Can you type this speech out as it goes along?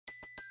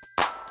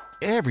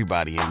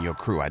Everybody in your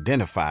crew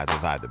identifies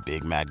as either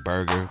Big Mac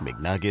Burger,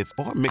 McNuggets,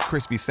 or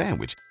McCrispy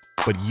Sandwich.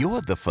 But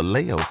you're the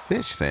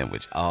Filet-O-Fish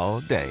Sandwich all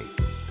day.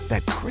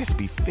 That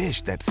crispy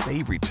fish, that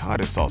savory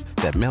tartar sauce,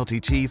 that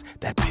melty cheese,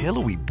 that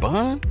pillowy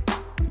bun.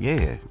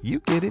 Yeah,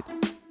 you get it.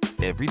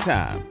 Every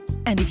time.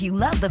 And if you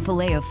love the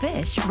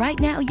Filet-O-Fish, right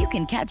now you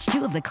can catch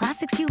two of the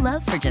classics you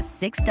love for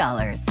just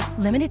 $6.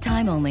 Limited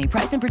time only.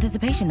 Price and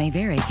participation may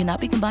vary. Cannot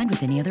be combined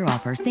with any other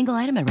offer. Single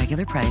item at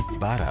regular price.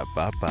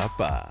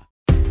 Ba-da-ba-ba-ba.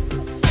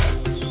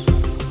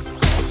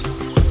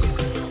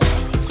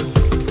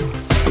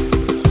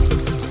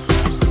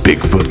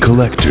 Bigfoot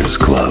Collectors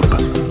Club.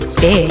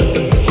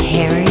 Big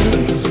Hairy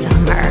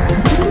Summer.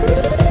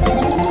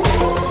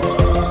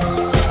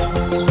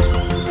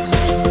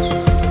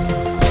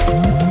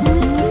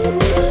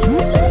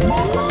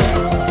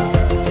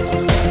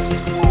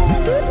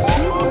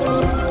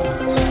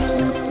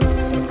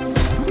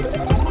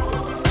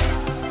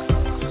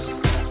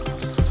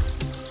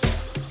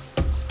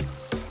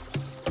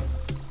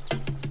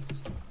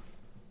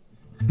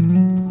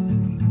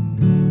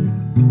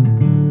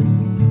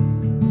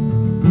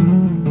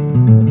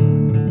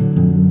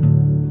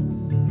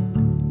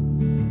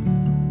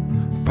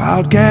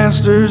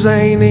 Podcasters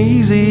ain't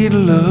easy to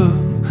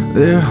love,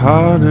 they're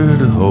harder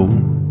to hold.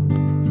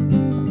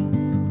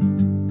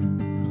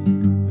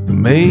 They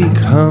make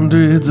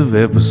hundreds of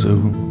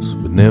episodes,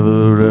 but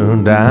never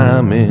earn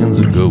diamonds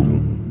of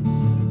gold.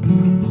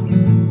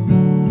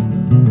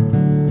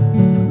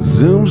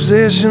 Zoom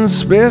session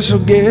special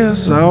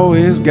guests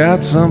always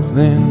got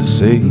something to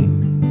say.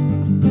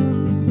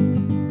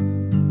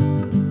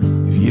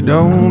 If you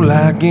don't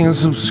like and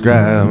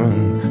subscribe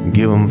and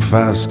give them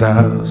 5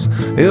 stars,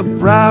 they'll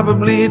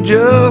probably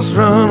just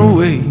run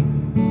away.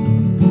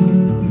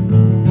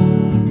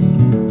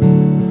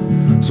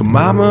 So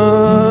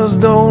mamas,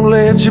 don't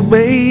let your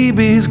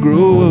babies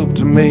grow up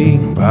to make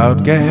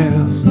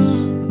podcasts.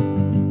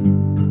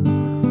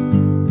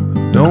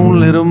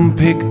 Don't let them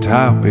pick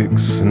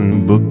topics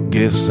and book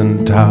guests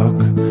and talk.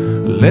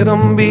 Let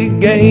them be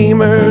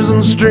gamers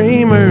and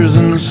streamers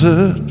and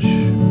such.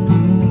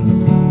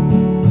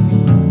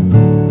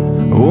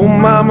 Oh,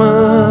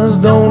 mamas,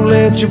 don't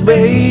let your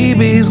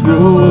babies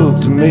grow up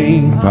to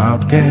make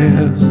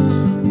podcasts.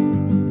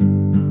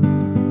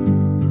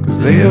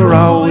 'Cause they're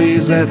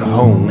always at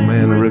home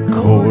and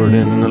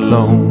recording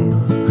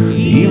alone,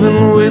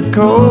 even with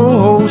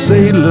co-hosts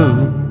they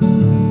love.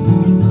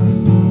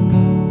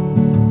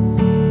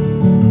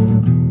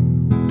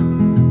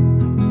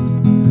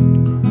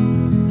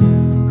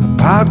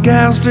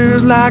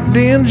 Podcasters like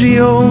dingy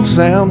old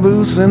sound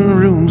booths and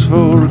rooms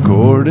for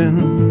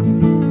recording.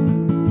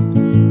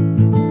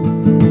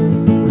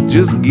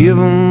 Just give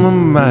them a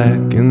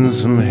mic and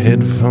some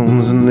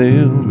headphones and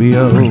they'll be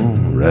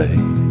alright.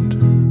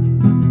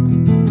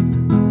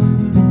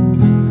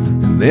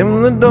 And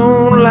them that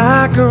don't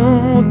like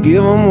them, we'll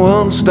give them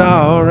 1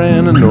 star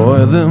and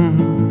annoy them.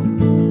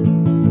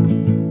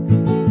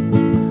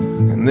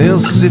 And they'll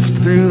sift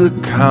through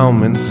the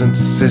comments and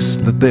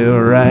insist that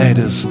they're right,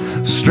 as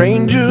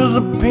strangers'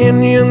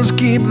 opinions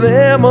keep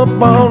them up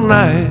all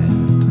night.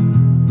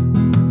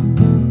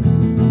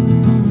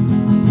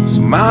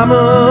 So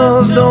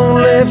mamas,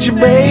 don't let your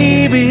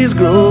babies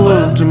grow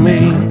up to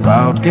make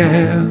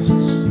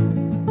podcasts.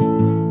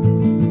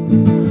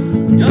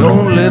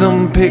 Don't let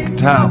them pick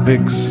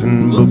topics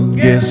and book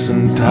guests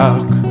and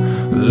talk.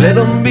 Let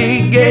them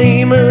be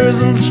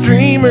gamers and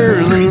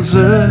streamers and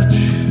such.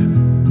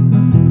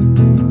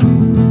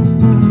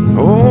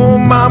 Oh,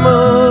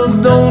 mamas,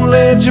 don't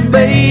let your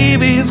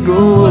babies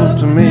grow up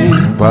to make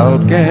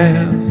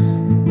podcasts.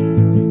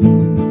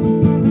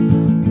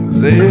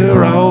 'Cause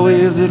they're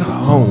always at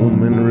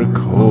home and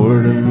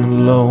recording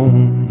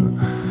alone,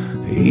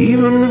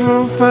 even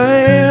for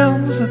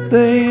fans that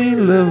they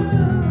love.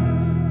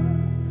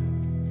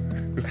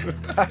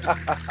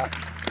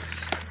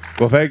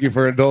 Well, thank you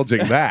for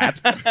indulging that.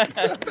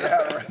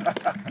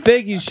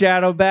 Thank you,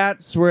 Shadow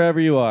Bats, wherever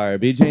you are.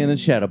 BJ and the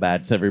Shadow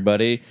Bats,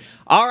 everybody.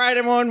 All right,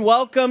 everyone,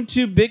 welcome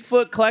to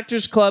Bigfoot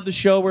Collectors Club, the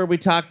show where we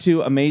talk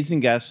to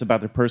amazing guests about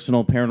their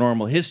personal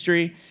paranormal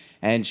history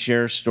and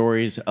share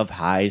stories of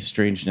high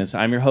strangeness.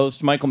 I'm your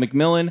host, Michael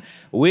McMillan.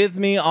 With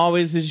me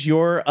always is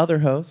your other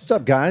host. What's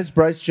up, guys?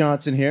 Bryce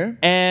Johnson here.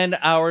 And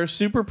our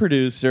super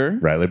producer,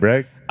 Riley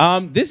Bragg.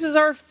 This is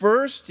our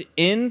first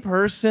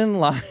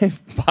in-person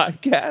live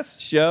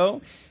podcast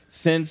show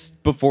since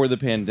before the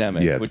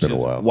pandemic. Yeah, it's which been a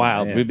is while.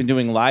 wild. Man. We've been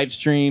doing live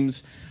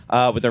streams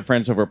with our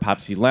friends over at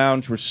Popsy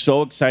Lounge. We're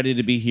so excited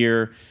to be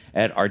here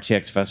at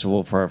RTX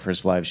Festival for our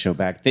first live show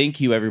back. Thank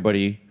you,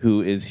 everybody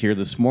who is here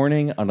this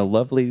morning on a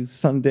lovely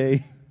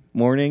Sunday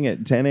morning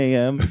at 10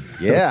 a.m.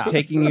 Yeah.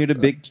 Taking you to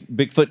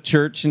Bigfoot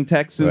Church in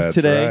Texas That's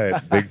today.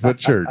 right. Bigfoot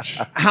Church.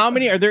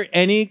 Are there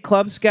any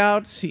Club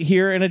Scouts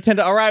here in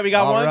attendance? All right, we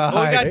got All one. right.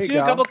 Oh, we got There you two,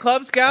 go. couple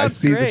Club Scouts. I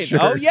see the Great.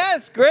 shirt. Oh,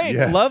 yes, great.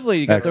 Yes. Lovely.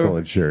 You got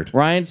Excellent the shirt.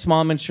 Ryan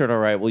Smallman shirt. All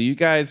right. Well, you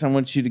guys, I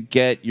want you to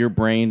get your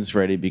brains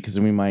ready because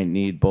we might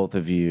need both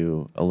of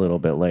you a little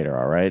bit later.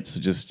 All right. So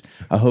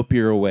I hope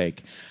you're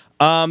awake.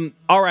 All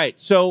right.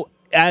 So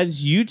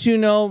as you two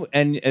know,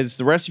 and as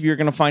the rest of you are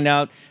going to find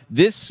out,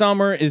 this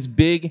summer is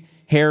Big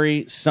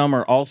Hairy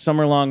Summer. All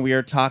summer long, we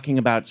are talking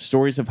about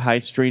stories of high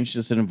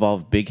strangeness that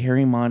involve big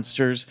hairy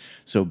monsters.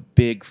 So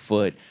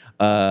Bigfoot,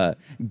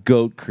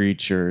 goat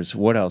creatures.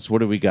 What else? What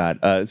do we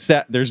got? There's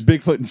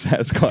Bigfoot and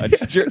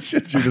Sasquatch.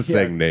 You're just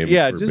saying names.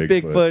 Yeah, for just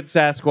Bigfoot,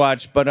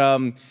 Sasquatch. But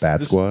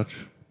Bat Squatch.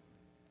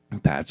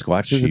 Bat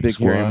Squatch is a Sheep big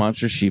hairy Squatch.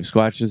 monster. Sheep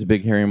Squatch is a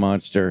big hairy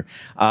monster.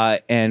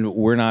 And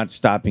we're not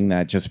stopping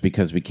that just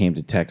because we came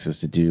to Texas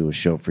to do a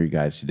show for you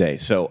guys today.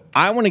 So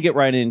I want to get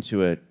right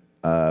into it,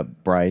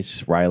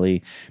 Bryce,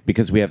 Riley,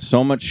 because we have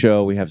so much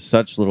show. We have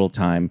such little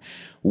time.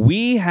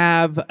 We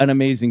have an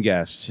amazing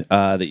guest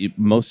that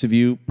most of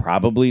you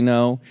probably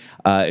know.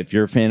 If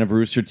you're a fan of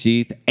Rooster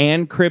Teeth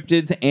and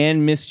cryptids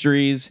and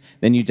mysteries,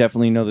 then you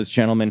definitely know this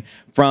gentleman.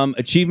 From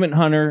Achievement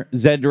Hunter,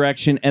 Zed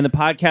Direction, and the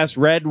podcast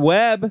Red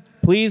Web,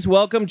 please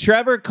welcome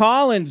Trevor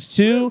Collins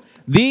to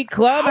the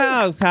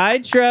clubhouse. Hi,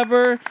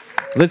 Trevor.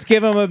 Let's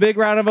give him a big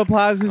round of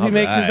applause as he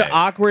makes his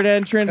awkward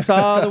entrance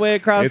all the way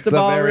across the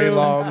ballroom. It's a very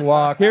long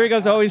walk. Here he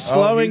goes. Oh, he's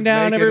slowing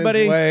down, making everybody.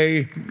 his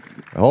way.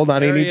 Hold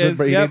on, There he he needs a is.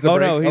 break. Yep. Oh,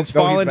 no, he's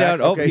falling back.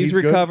 down. Oh, Okay, he's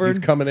good. recovered. He's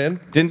coming in.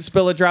 Didn't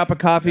spill a drop of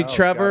coffee,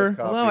 Trevor.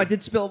 Hello, I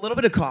did spill a little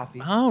bit of coffee.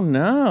 Oh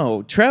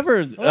no,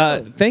 Trevor!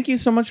 Thank you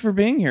so much for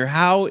being here.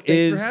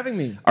 Thanks for having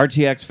me.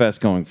 RTX Fest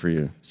going for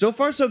you? So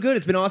far, so good.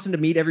 It's been awesome to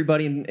meet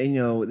everybody, and you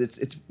know,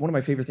 it's one of my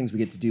favorite things we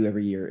get to do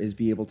every year is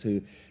be able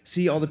to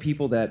see all the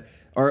people that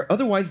are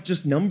otherwise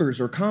just numbers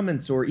or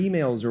comments or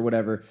emails or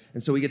whatever,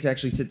 and so we get to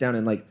actually sit down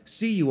and like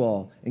see you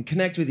all and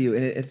connect with you,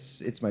 and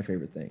it's my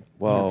favorite thing.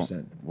 Well,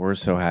 100%. we're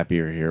so happy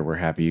you're here. We're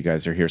happy you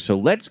guys are here. So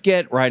let's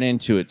get right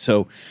into it.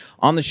 So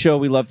on the show,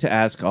 we love to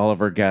ask all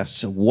of our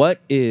guests, what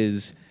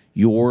is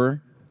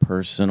your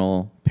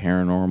personal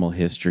paranormal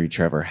history,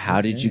 Trevor?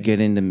 How did you get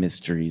into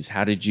mysteries?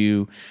 How did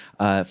you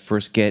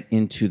first get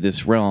into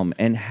this realm?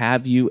 And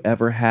have you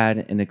ever had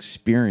an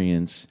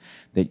experience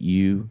that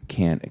you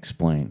can't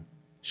explain?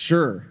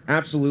 Sure,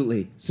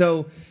 absolutely.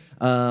 So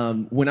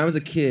when I was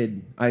a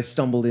kid, I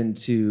stumbled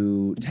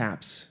into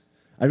TAPS.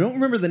 I don't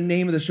remember the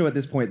name of the show at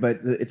this point, but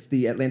it's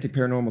the Atlantic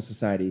Paranormal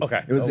Society.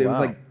 Okay. It was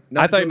like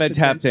I thought you Ghost meant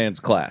tap Advent- dance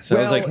class. Well,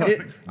 I was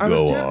like, I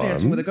was Go tap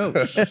dancing on. with a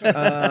ghost.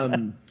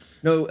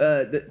 No,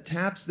 the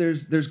TAPS.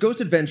 There's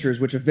Ghost Adventures,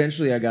 which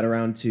eventually I got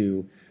around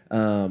to,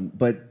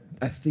 but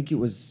I think it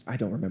was I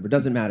don't remember.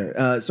 Doesn't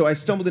matter. So I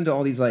stumbled into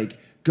all these like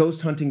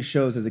ghost hunting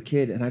shows as a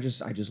kid, and I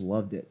just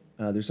loved it.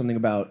 There's something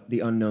about the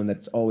unknown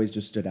that's always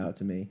just stood out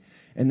to me.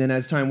 And then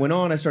as time went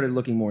on, I started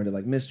looking more into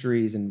like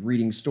mysteries and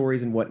reading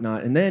stories and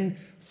whatnot. And then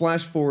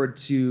flash forward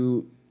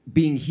to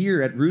being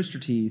here at Rooster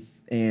Teeth,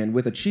 and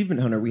with Achievement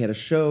Hunter, we had a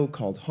show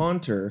called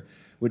Haunter,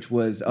 which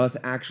was us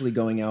actually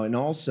going out and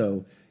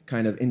also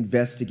kind of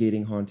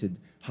investigating haunted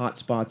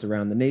hotspots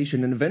around the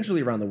nation and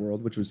eventually around the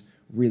world, which was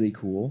really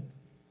cool.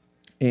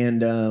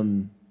 And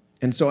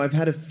so I've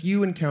had a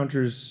few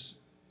encounters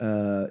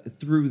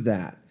through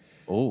that.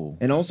 oh,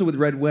 And also with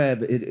Red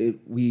Web,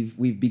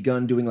 we've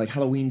begun doing like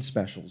Halloween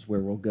specials where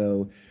we'll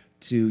go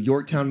to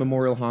Yorktown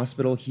Memorial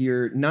Hospital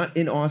here, not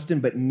in Austin,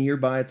 but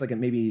nearby. It's like a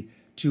maybe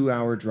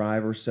 2-hour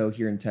drive or so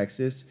here in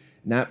Texas.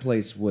 And that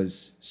place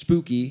was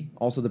spooky,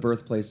 also the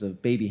birthplace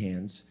of Baby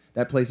Hands.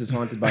 That place is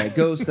haunted by a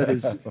ghost that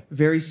is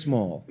very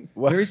small.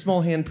 Very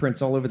small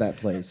handprints all over that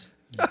place.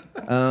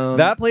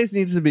 that place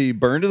needs to be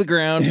burned to the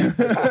ground,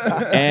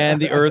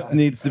 and the earth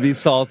needs to be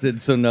salted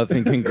so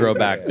nothing can grow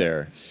back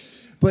there.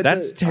 But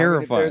That's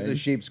terrifying. If there's a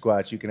sheep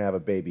squatch, you can have a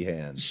baby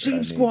hand.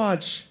 Sheep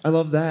Squatch. I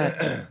love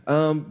that.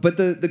 But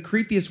the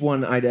creepiest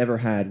one I'd ever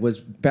had was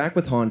back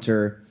with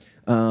Haunter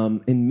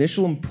in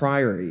Michelham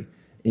Priory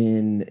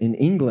in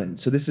England.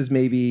 So this is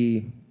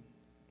maybe,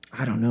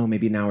 I don't know,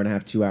 maybe an hour and a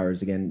half, 2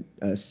 hours again,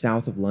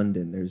 south of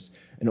London. There's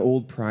an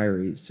old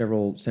priory,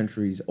 several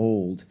centuries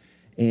old.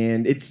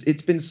 And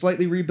it's been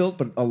slightly rebuilt,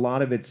 but a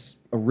lot of it's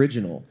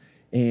original.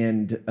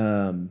 And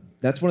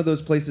that's one of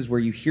those places where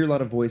you hear a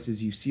lot of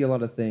voices, you see a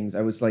lot of things.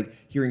 I was like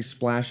hearing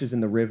splashes in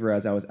the river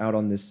as I was out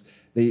on this.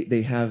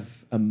 They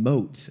have a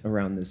moat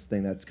around this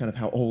thing. That's kind of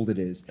how old it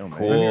is. Oh,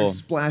 cool. I'm hearing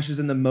splashes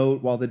in the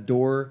moat while the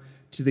door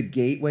to the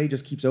gateway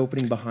just keeps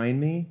opening behind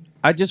me.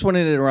 I just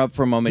wanted to interrupt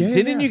for a moment. Yeah,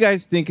 Didn't yeah. you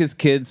guys think as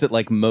kids that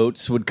like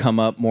moats would come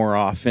up more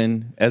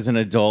often as an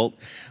adult?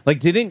 Like,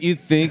 didn't you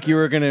think you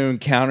were going to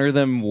encounter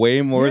them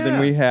way more than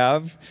Yeah. we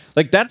have?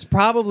 Like, that's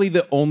probably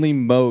the only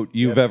moat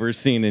you've ever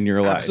seen in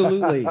your life.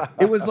 Absolutely.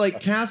 It was like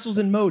castles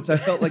and moats. I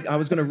felt like I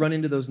was going to run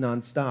into those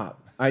nonstop.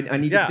 I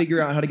need Yeah. to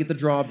figure out how to get the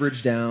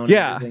drawbridge down.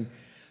 Yeah. And everything.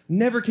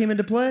 Never came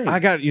into play. I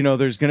got,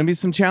 there's going to be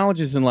some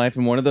challenges in life,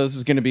 and one of those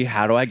is going to be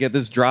how do I get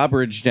this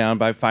drawbridge down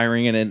by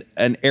firing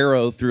an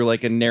arrow through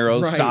like a narrow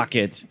Right.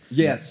 socket,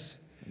 Yes.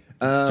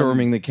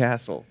 storming the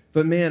castle.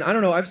 But man, I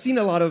don't know. I've seen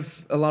a lot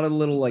of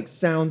little like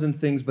sounds and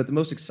things, but the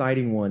most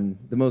exciting one,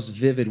 the most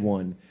vivid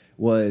one,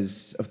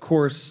 was of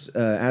course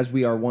as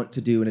we are wont to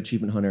do in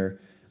Achievement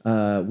Hunter,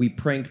 we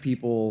pranked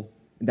people.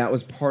 That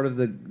was part of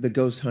the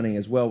ghost hunting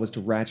as well, was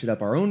to ratchet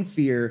up our own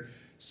fear,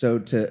 so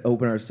to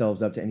open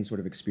ourselves up to any sort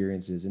of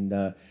experiences. And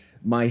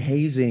my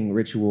hazing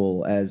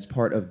ritual as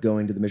part of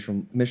going to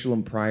the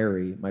Michelin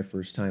Priory my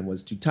first time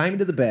was to tie me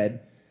to the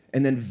bed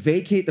and then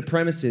vacate the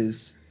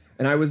premises.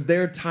 And I was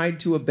there tied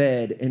to a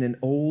bed in an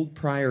old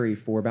priory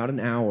for about an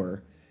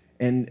hour.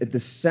 And the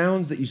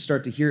sounds that you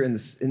start to hear and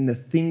the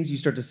things you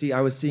start to see,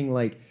 I was seeing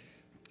like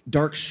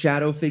dark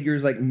shadow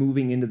figures like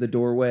moving into the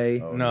doorway.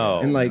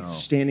 And like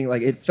standing,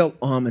 like it felt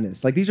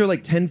ominous. Like these are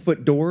like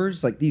 10-foot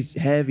doors, like these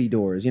heavy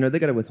doors. You know, they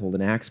got to withhold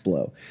an axe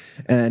blow.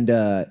 And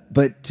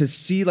but to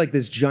see like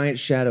this giant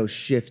shadow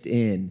shift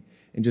in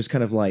and just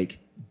kind of like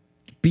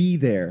be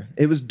there.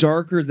 It was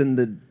darker than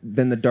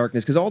the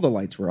darkness because all the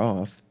lights were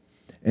off.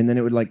 And then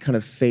it would like kind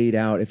of fade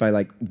out if I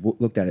like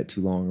looked at it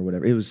too long or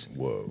whatever. It was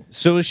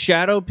So is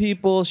shadow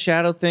people,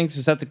 shadow things,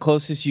 is that the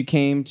closest you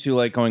came to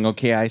like going,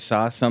 okay, I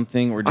saw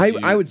something? Or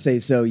I would say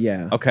so,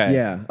 yeah. Okay.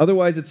 Yeah.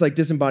 Otherwise, it's like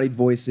disembodied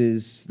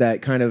voices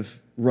that kind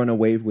of run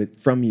away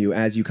from you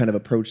as you kind of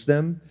approach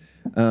them.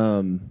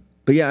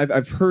 But yeah,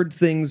 I've heard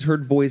things,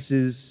 heard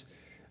voices.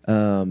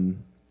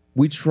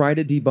 We try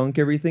to debunk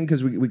everything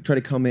because we try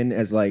to come in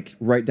as like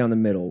right down the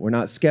middle. We're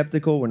not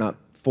skeptical. We're not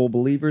full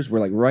believers. We're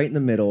like right in the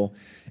middle.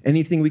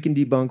 Anything we can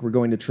debunk, we're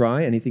going to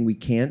try. Anything we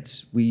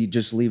can't, we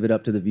just leave it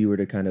up to the viewer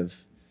to kind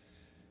of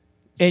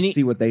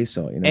see what they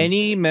saw. You know?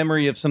 Any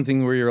memory of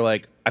something where you're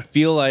like, I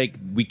feel like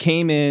we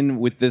came in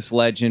with this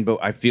legend, but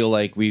I feel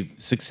like we've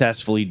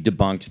successfully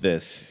debunked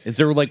this. Is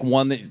there like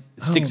one that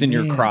sticks in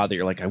your craw that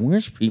you're like, I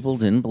wish people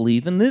didn't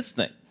believe in this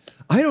thing?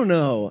 I don't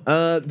know.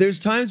 There's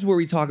times where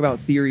we talk about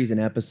theories in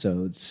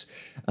episodes,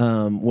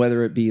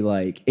 whether it be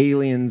like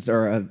aliens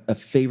are a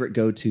favorite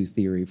go-to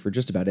theory for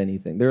just about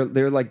anything.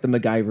 They're like the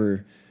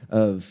MacGyver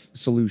of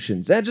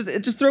solutions.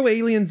 Just throw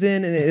aliens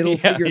in and it'll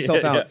figure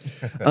itself out.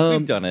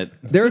 We've done it.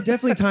 There are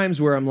definitely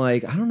times where I'm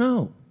like, I don't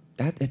know.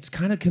 That it's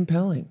kind of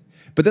compelling.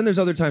 But then there's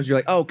other times you're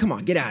like, oh, come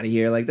on, get out of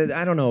here. Like,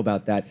 I don't know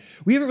about that.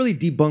 We haven't really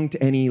debunked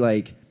any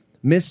like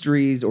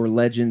mysteries or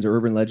legends or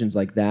urban legends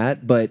like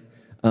that, but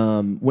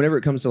whenever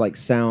it comes to like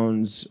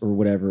sounds or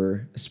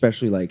whatever,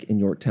 especially like in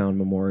Yorktown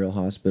Memorial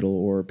Hospital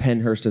or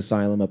Pennhurst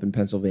Asylum up in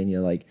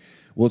Pennsylvania, like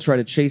we'll try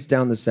to chase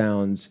down the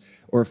sounds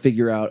or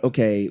figure out,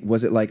 okay,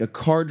 was it like a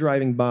car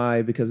driving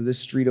by because of this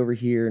street over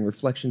here and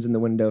reflections in the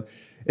window?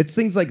 It's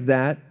things like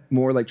that,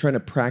 more like trying to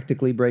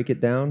practically break it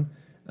down.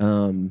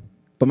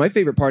 But my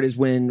favorite part is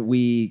when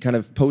we kind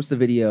of post the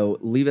video,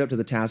 leave it up to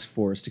the task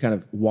force to kind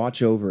of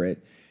watch over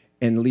it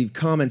and leave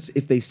comments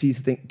if they see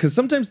something. Because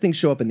sometimes things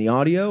show up in the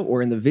audio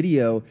or in the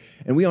video,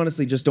 and we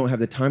honestly just don't have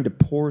the time to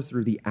pour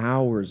through the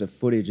hours of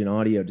footage and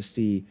audio to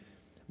see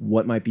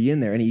what might be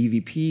in there. Any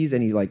EVPs,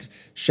 any like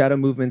shadow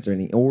movements or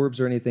any orbs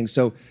or anything.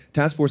 So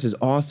task force is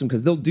awesome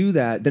because they'll do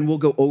that. Then we'll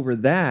go over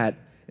that.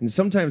 And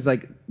sometimes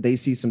like they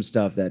see some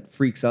stuff that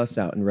freaks us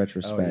out in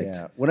retrospect. Oh,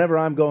 yeah. Whenever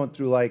I'm going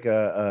through like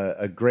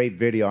a great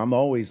video, I'm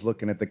always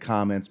looking at the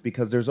comments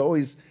because there's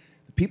always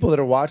people that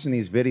are watching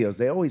these videos,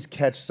 they always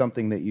catch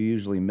something that you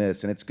usually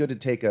miss. And it's good to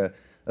take a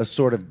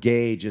sort of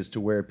gauge as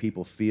to where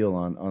people feel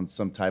on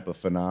some type of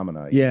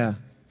phenomena. Yeah.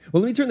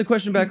 Well, let me turn the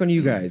question back on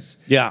you guys.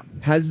 Yeah.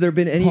 Has there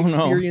been any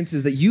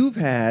experiences that you've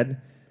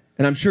had,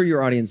 and I'm sure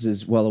your audience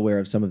is well aware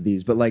of some of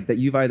these, but like that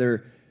you've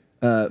either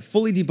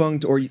fully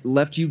debunked or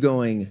left you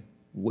going,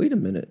 wait a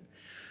minute,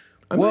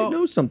 I might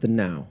know something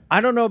now.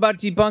 I don't know about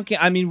debunking.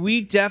 I mean, we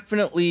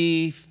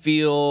definitely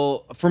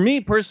feel, for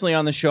me personally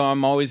on the show,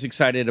 I'm always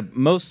excited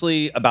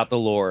mostly about the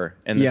lore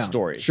and the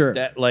stories. Sure.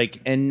 That,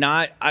 like, and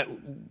not,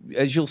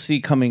 as you'll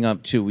see coming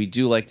up too, we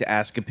do like to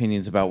ask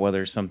opinions about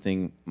whether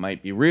something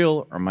might be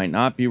real or might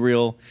not be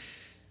real.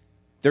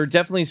 There are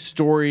definitely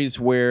stories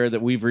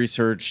that we've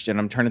researched, and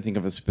I'm trying to think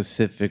of a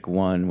specific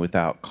one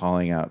without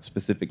calling out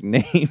specific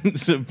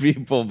names of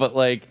people, but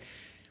like,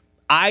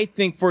 I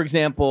think, for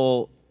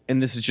example,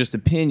 and this is just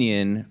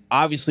opinion,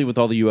 obviously with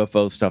all the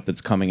UFO stuff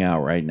that's coming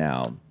out right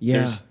now,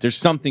 there's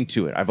something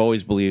to it. I've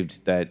always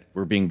believed that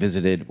we're being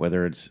visited,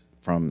 whether it's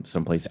from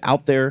someplace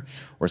out there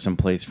or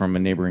someplace from a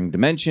neighboring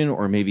dimension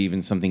or maybe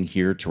even something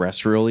here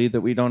terrestrially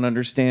that we don't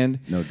understand.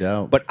 No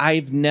doubt. But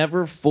I've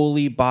never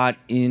fully bought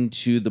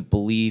into the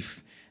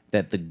belief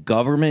that the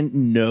government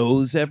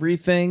knows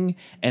everything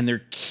and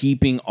they're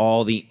keeping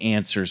all the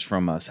answers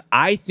from us.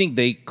 I think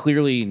they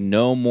clearly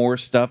know more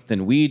stuff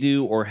than we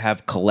do or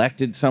have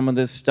collected some of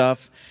this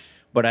stuff,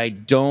 but I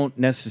don't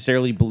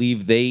necessarily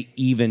believe they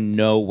even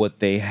know what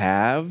they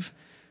have.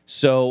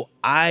 So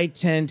I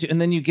tend to,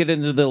 and then you get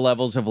into the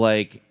levels of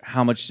like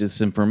how much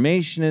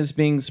disinformation is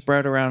being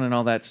spread around and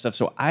all that stuff.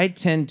 So I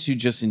tend to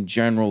just in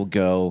general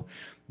go,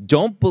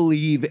 don't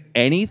believe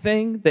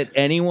anything that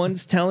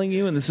anyone's telling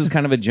you. And this is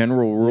kind of a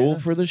general rule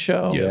for the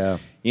show. Yes.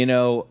 You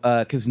know,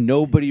 because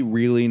nobody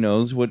really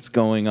knows what's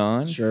going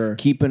on. Sure.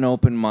 Keep an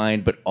open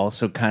mind, but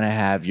also kind of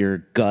have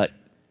your gut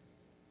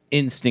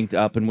instinct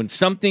up. And when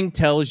something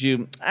tells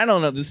you, I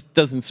don't know, this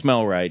doesn't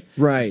smell right.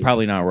 Right. It's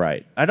probably not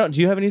right.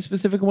 Do you have any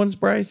specific ones,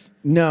 Bryce?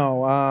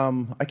 No,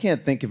 I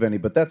can't think of any,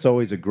 but that's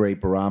always a great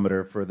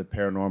barometer for the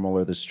paranormal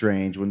or the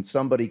strange. When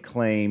somebody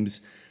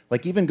claims,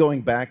 like even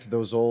going back to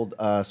those old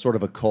sort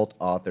of occult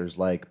authors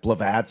like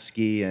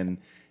Blavatsky and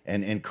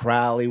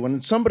Crowley, when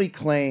somebody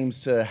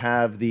claims to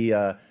have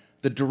the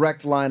the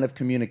direct line of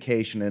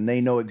communication, and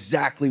they know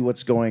exactly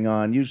what's going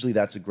on. Usually,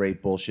 that's a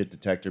great bullshit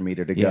detector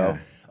meter to go.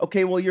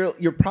 Okay, well,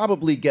 you're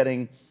probably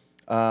getting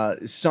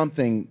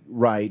something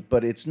right,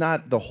 but it's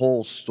not the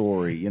whole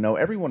story. You know,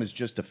 everyone is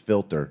just a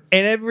filter.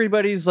 And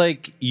everybody's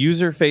like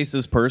user face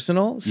is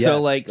personal. Yes,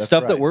 so like that's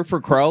stuff that right. worked for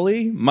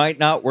Crowley might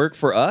not work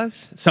for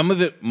us. Some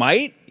of it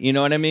might, you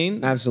know what I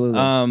mean?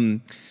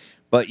 Absolutely.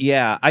 But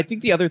yeah, I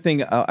think the other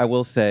thing I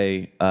will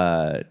say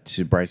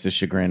to Bryce's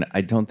chagrin,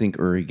 I don't think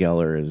Uri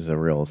Geller is a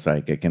real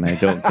psychic, and I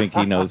don't think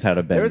he knows how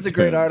to bend There's a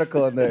great spoons.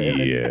 article in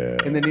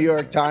the New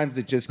York Times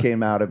that just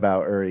came out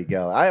about Uri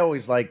Geller. I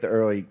always like the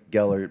Uri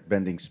Geller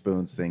bending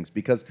spoons things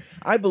because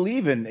I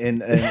believe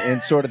in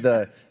sort of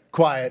the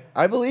quiet.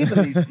 I believe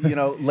in these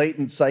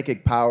latent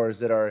psychic powers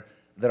that are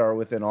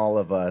within all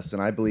of us,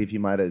 and I believe he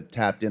might have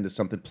tapped into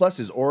something. Plus,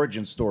 his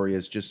origin story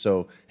is just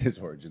so is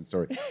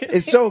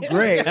so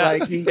great.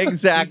 Like he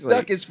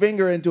stuck his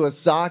finger into a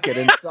socket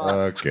and saw.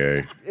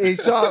 Okay. He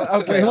saw.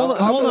 Okay, Wait,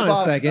 hold on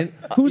a second.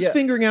 Who's Yeah.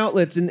 fingering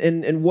outlets,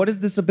 and what is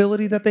this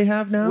ability that they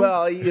have now?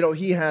 Well,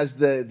 he has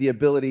the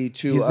ability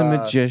to. He's a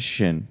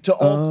magician. To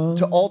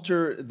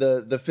alter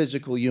the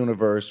physical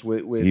universe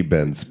with He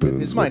bends spoons.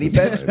 his mind. He with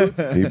bends his spoons.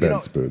 mind. He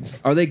bends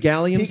spoons. Are they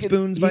gallium He can-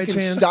 spoons he by can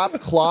chance? stop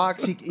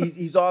clocks.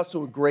 He's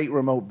also a great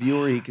remote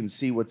viewer. He can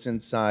see what's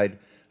inside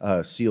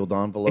sealed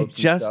envelopes. It and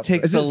just stuff.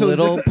 takes Is a it- so is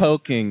little this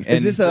poking,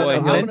 and this a boy,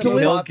 mentalist?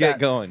 he'll get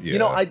going. You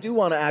know, I do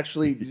want to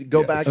actually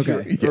go back to your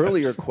Okay.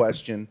 earlier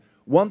question.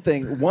 One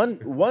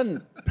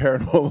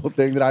paranormal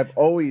thing that I've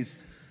always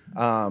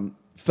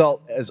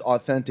felt as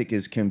authentic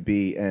as can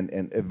be,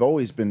 and have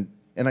always been,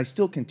 and I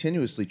still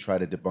continuously try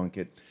to debunk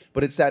it.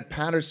 But it's that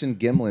Patterson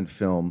Gimlin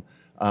film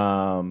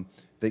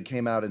that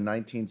came out in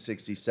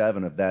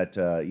 1967 of that,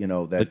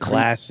 The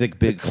classic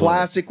the Bigfoot.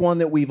 classic one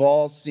that we've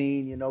all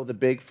seen. You know, the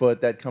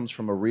Bigfoot that comes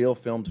from a real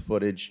filmed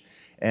footage,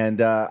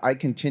 and I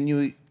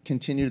continue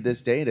to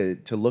this day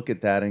to look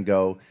at that and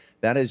go,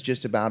 that is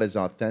just about as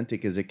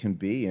authentic as it can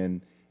be,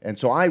 and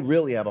so I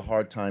really have a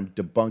hard time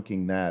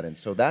debunking that, and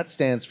so that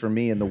stands for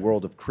me in the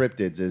world of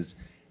cryptids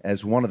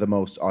as one of the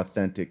most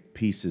authentic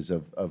pieces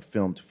of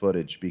filmed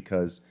footage,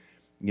 because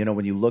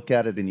when you look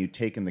at it and you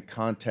take in the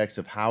context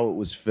of how it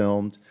was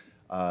filmed,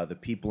 the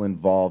people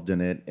involved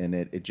in it, and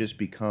it just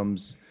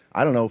becomes,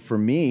 I don't know, for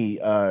me,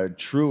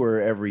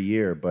 truer every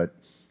year. But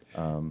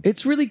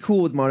It's really cool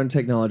with modern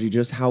technology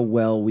just how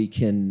well we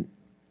can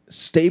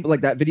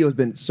like that video has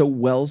been so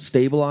well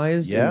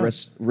stabilized Yeah.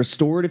 and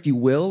restored, if you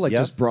will, like Yeah.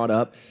 just brought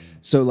up,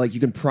 so like you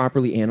can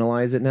properly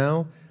analyze it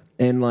now.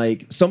 And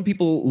like some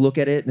people look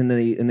at it and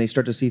they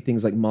start to see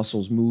things like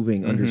muscles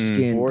moving under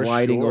skin, For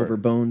gliding sure. over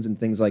bones and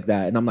things like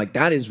that. And I'm like,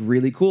 that is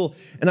really cool.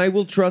 And I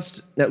will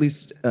trust at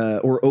least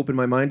or open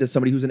my mind to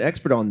somebody who's an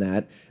expert on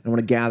that. I want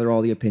to gather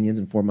all the opinions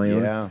and form my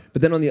own. Yeah.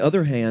 But then on the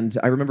other hand,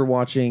 I remember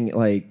watching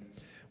like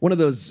one of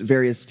those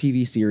various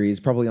TV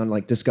series, probably on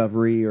like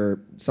Discovery or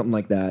something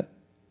like that,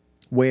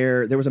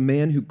 where there was a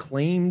man who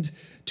claimed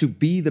to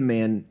be the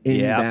man in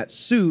Yeah. that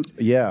suit.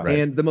 Yeah. Right.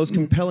 And the most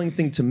compelling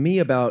thing to me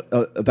about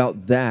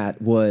that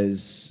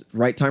was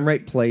right time,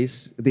 right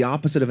place, the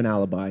opposite of an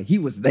alibi. He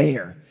was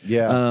there.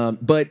 Yeah.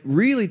 But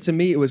really, to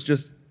me, it was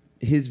just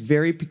his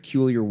very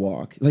peculiar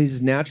walk. Like,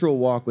 his natural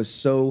walk was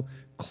so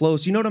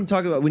close. You know what I'm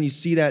talking about when you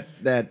see that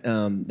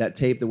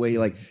tape, the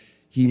way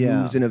he Yeah.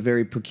 moves in a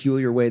very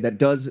peculiar way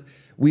that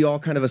we all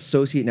kind of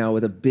associate now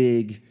with a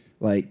big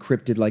like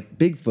cryptid like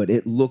Bigfoot.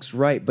 It looks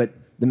right, but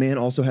the man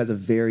also has a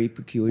very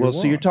peculiar Well,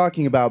 walk. so you're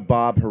talking about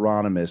Bob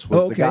Hieronymus, was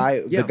Oh, the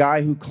okay. Yeah.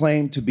 guy who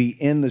claimed to be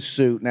in the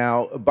suit.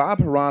 Now, Bob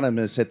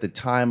Hieronymus at the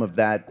time of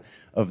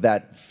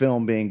that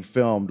film being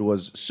filmed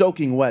was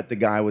soaking wet. The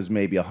guy was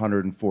maybe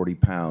 140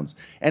 pounds,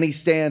 and he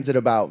stands at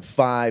about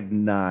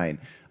 5'9".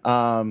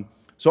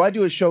 So I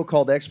do a show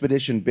called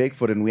Expedition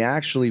Bigfoot, and we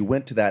actually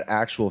went to that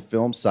actual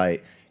film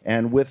site,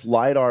 and with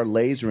LiDAR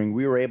lasering,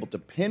 we were able to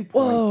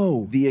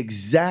pinpoint the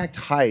exact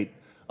height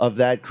of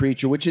that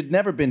creature, which had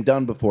never been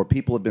done before.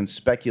 People have been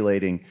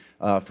speculating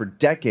for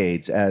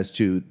decades as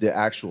to the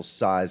actual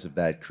size of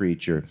that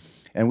creature.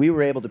 And we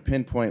were able to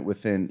pinpoint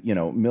within,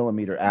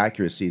 millimeter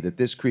accuracy that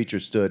this creature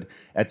stood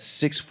at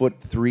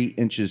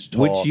 6'3"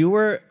 tall. Which you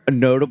were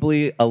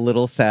notably a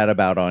little sad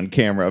about on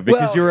camera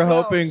because you were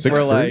hoping for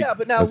 6'3"? like. Yeah,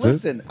 but now That's it?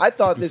 listen, I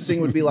thought this thing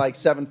would be like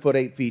 7 foot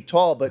 8 feet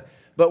tall, but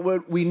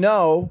what we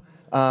know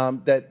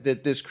that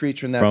this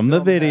creature in that From the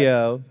film had-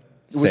 video,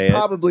 it was say it,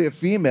 probably a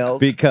female.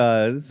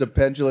 because The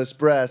pendulous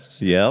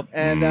breasts. Yep.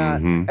 And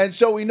and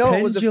so we know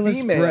it was a Pendulous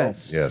female.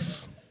 breasts.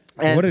 Yes.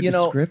 And, What a you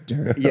know,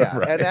 descriptor. Yeah,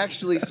 and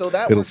actually, so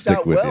that It'll works stick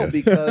out with well you.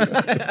 because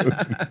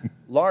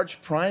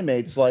large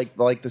primates like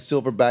the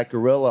silverback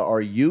gorilla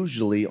are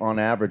usually, on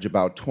average,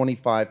 about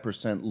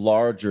 25%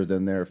 larger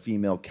than their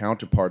female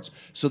counterparts.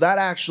 So that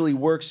actually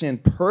works in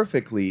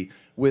perfectly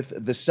with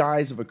the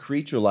size of a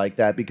creature like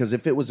that, because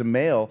if it was a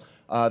male,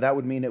 that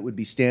would mean it would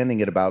be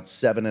standing at about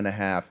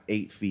 7.5,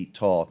 8 feet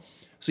tall.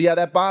 So yeah,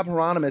 that Bob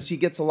Hieronymus, he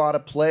gets a lot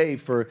of play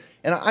for,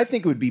 and I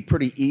think it would be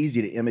pretty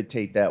easy to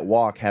imitate that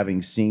walk,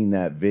 having seen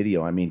that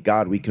video. I mean,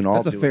 God, we can all.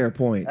 That's a do fair it.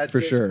 point, At for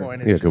this sure.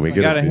 point, it's Yeah, just can we like-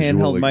 get got a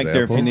visual handheld mic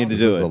there if you example? need to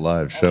This do is it. a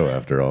live show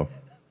after all.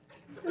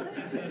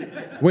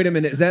 Wait a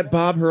minute, is that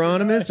Bob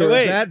Hieronymus or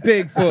Wait. is that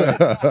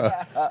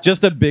Bigfoot?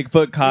 Just a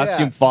Bigfoot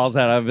costume Yeah. falls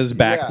out of his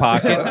back Yeah.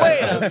 pocket. Wait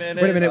a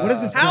minute. Wait a minute, what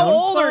is this? How pound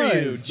old are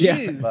you? size? Yeah.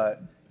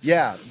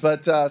 Jeez.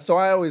 But so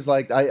I always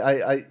liked.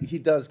 He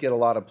does get a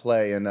lot of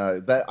play, and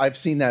that I've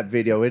seen that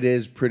video. It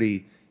is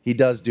pretty. He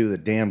does do the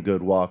damn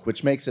good walk,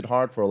 which makes it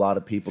hard for a lot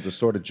of people to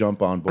sort of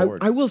jump on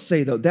board. I will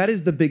say though, that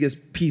is the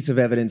biggest piece of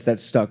evidence that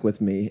stuck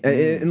with me.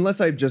 Unless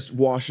I just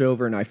wash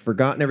over and I've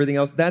forgotten everything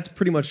else, that's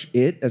pretty much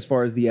it as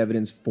far as the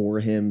evidence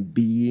for him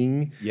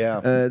being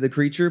the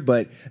creature.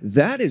 But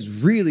that is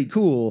really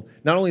cool.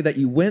 Not only that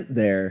you went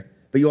there,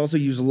 but you also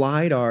use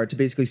LiDAR to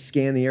basically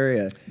scan the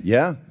area.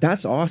 Yeah.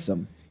 That's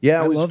awesome.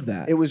 Yeah, I love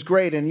that. It was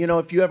great. And,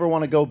 if you ever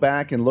want to go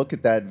back and look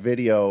at that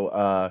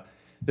video,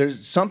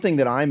 there's something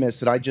that I missed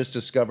that I just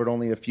discovered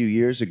only a few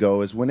years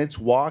ago is when it's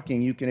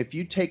walking, if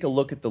you take a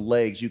look at the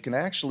legs, you can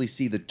actually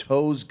see the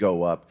toes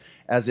go up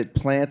as it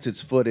plants its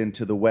foot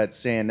into the wet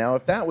sand. Now,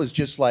 if that was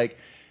just like,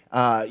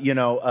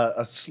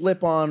 a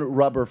slip-on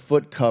rubber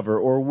foot cover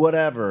or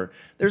whatever,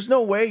 there's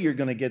no way you're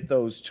going to get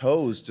those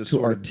toes to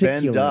sort of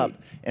bend up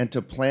and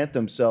to plant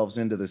themselves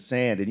into the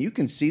sand. And you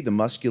can see the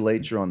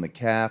musculature on the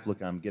calf.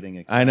 Look, I'm getting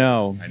excited. I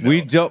know.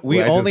 We don't.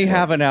 We only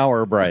have an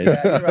hour, Bryce.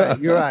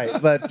 You're right.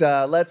 But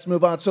let's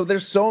move on. So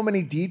there's so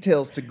many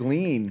details to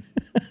glean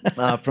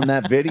from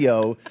that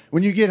video.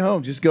 When you get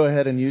home, just go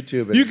ahead and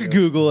YouTube it. You could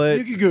Google it.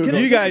 You could Google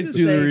it. You guys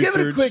do the research.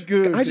 Give it a quick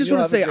Google. I just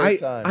want to say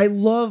I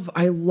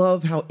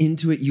love how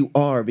into it you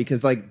are,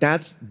 because like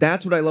that's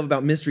what I love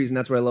about mysteries, and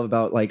that's what I love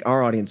about like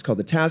our audience called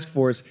the Task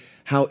Force,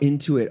 how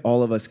into it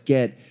all of us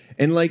get.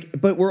 And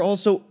but we're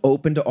also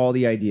open to all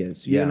the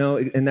ideas, you know,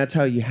 and that's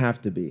how you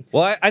have to be.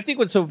 Well, I think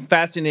what's so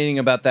fascinating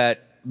about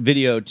that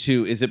video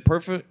too is it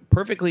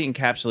perfectly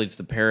encapsulates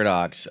the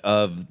paradox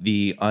of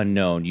the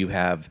unknown. You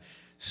have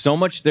so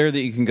much there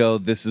that you can go,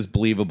 this is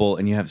believable,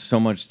 and you have so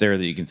much there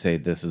that you can say,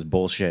 this is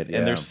bullshit.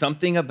 And there's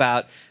something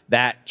about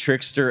that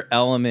trickster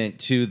element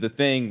to the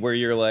thing where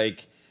you're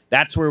like,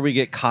 that's where we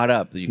get caught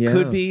up. You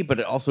could be, but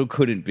it also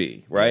couldn't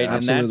be, right? Yeah,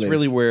 and that's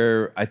really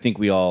where I think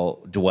we all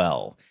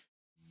dwell.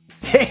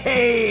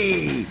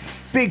 Hey!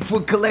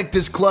 Bigfoot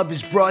Collectors Club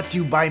is brought to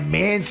you by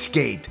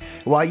Manscaped.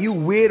 While you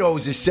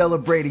weirdos are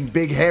celebrating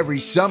Big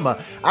Hairy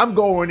Summer, I'm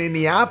going in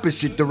the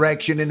opposite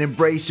direction and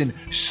embracing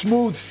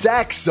Smooth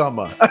Sack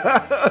Summer.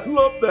 I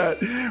love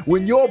that.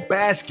 When you're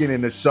basking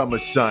in the summer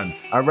sun,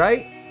 all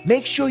right?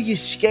 Make sure you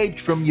scaped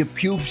from your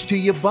pubes to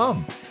your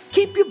bum.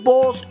 Keep your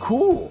balls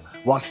cool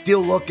while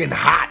still looking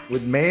hot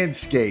with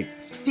Manscaped.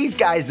 These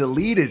guys are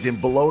leaders in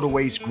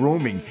below-the-waist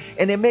grooming,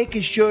 and they're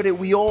making sure that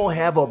we all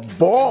have a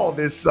ball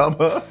this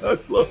summer. I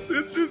love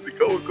this. This is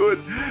going good.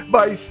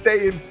 By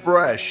staying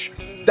fresh.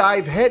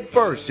 Dive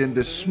headfirst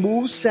into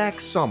Smooth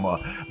Sack Summer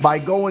by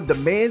going to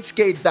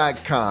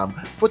manscaped.com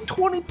for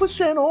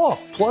 20%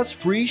 off plus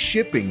free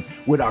shipping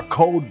with our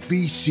code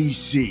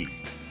BCC.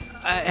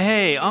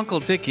 Hey, Uncle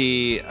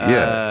Dickie.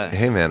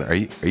 Hey, man, are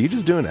you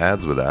just doing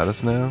ads without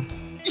us now?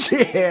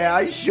 Yeah,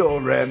 I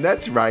sure am.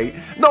 That's right.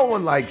 No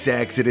one likes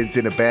accidents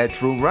in a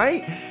bathroom,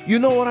 right? You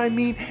know what I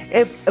mean?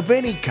 Of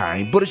any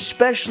kind, but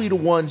especially the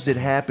ones that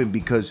happen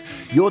because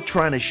you're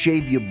trying to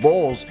shave your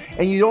balls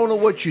and you don't know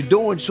what you're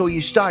doing, so you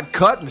start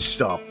cutting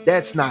stuff.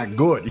 That's not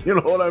good. You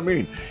know what I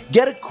mean?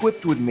 Get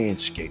equipped with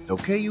Manscaped,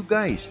 okay, you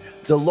guys?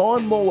 The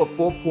Lawnmower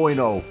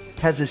 4.0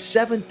 has a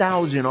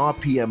 7,000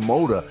 RPM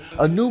motor,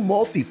 a new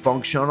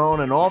multifunction on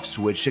and off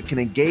switch that can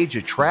engage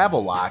a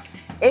travel lock,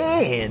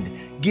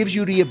 and gives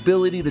you the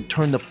ability to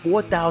turn the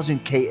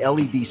 4000K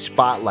LED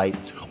spotlight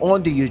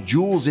onto your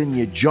jewels in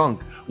your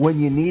junk when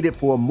you need it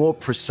for a more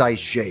precise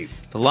shave.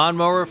 The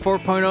Lawnmower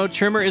 4.0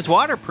 trimmer is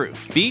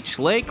waterproof. Beach,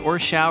 lake, or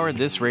shower,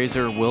 this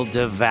razor will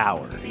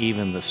devour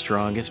even the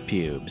strongest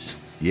pubes.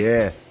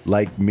 Yeah,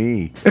 like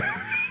me.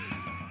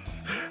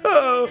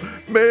 Oh,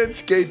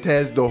 Manscaped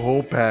has the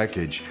whole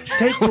package.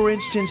 Take, for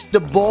instance,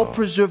 the Ball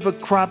Preserver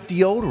Crop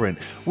Deodorant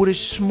with a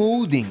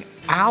smoothing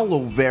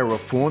aloe vera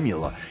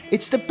formula.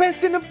 It's the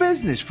best in the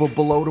business for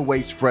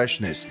below-the-waist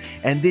freshness.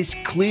 And this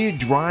clear,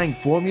 drying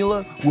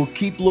formula will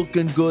keep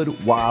looking good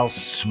while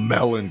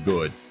smelling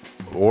good.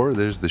 Or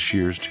there's the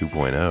Shears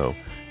 2.0,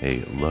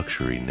 a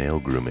luxury nail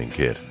grooming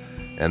kit.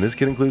 And this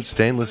kit includes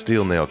stainless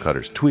steel nail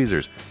cutters,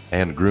 tweezers,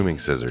 and grooming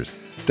scissors.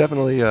 It's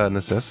definitely a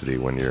necessity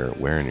when you're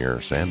wearing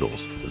your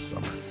sandals this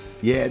summer.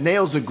 Yeah,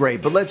 nails are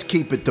great, but let's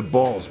keep it to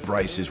balls,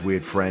 Bryce's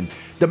weird friend.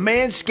 The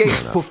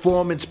Manscaped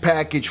Performance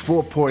Package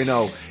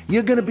 4.0.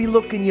 You're going to be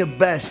looking your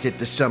best at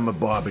the summer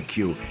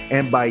barbecue.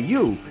 And by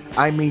you,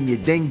 I mean your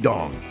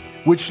ding-dong,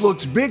 which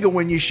looks bigger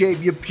when you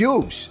shave your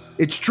pubes.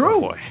 It's true.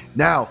 Oh boy.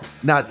 Now,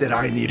 not that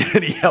I need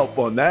any help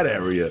on that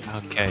area.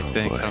 Okay,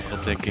 thanks, Uncle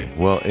Dickie.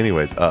 Well,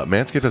 anyways,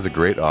 Manscaped has a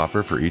great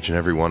offer for each and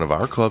every one of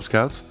our Club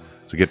Scouts.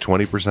 So get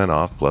 20%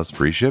 off plus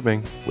free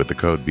shipping with the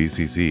code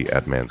BCC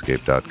at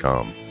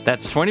manscaped.com.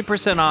 That's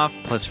 20% off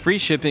plus free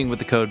shipping with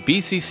the code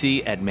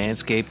BCC at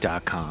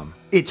manscaped.com.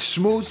 It's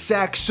Smooth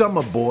Sack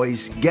Summer,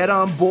 boys. Get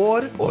on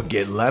board or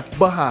get left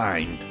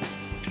behind.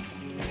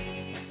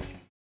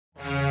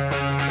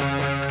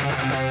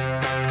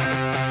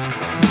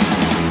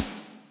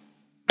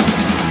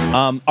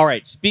 All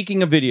right.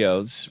 Speaking of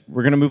videos,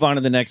 we're going to move on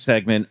to the next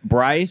segment.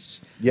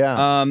 Bryce,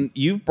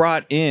 you've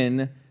brought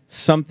in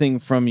something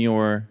from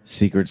your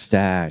secret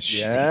stash.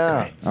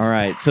 Yeah. All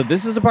right. So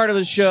this is a part of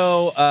the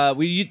show.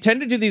 We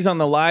tend to do these on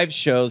the live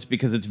shows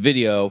because it's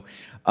video.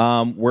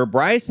 Where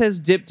Bryce has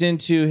dipped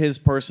into his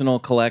personal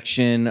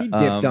collection. He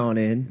dipped on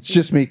in. It's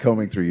just me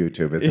combing through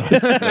YouTube. It's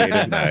late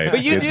at night.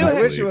 But you do. I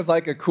wish it was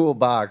like a cool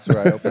box where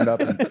I opened up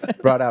and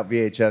brought out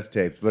VHS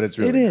tapes, but it's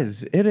really. It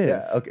is. It is.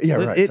 Yeah, okay. Yeah,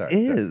 right. It Sorry.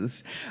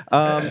 is.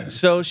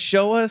 So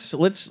show us.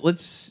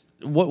 Let's.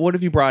 What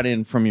have you brought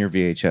in from your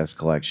VHS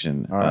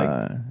collection? All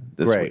right.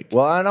 This Great. week?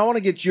 Well, and I want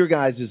to get your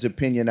guys'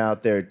 opinion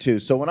out there too.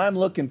 So when I'm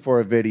looking for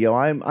a video,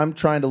 I'm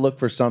trying to look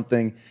for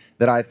something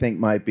that I think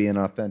might be an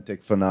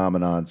authentic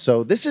phenomenon.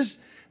 So this is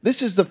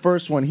the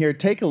first one here.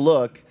 Take a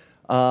look.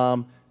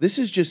 This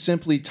is just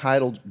simply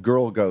titled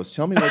 "Girl Ghost."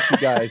 Tell me what you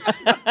guys.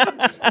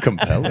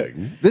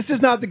 Compelling. This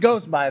is not the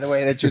ghost, by the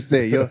way, that you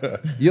see.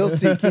 You'll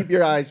see. Keep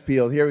your eyes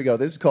peeled. Here we go.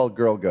 This is called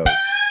 "Girl Ghost."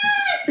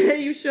 Are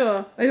you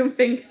sure? I don't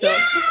think so.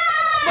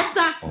 What's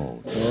that?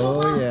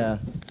 Oh yeah.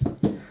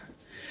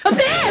 Up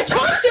there! I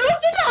told you!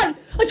 What's it on?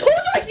 I told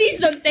you I seen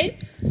something!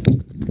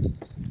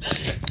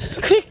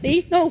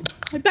 Quickly! No!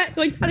 I'm back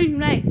going telling you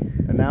now.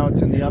 And now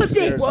it's in the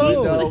upstairs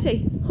window. What did I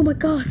say? Oh my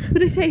god, what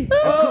did I say?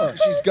 Oh,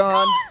 she's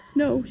gone.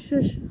 No,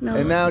 shush, no.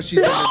 And now she's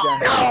in the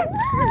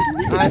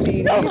down. I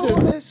mean,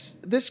 either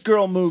this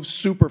girl moves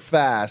super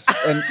fast,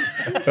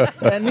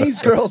 and these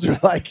girls are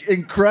like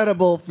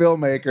incredible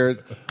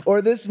filmmakers,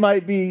 or this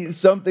might be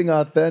something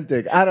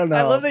authentic. I don't know.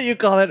 I love that you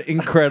call it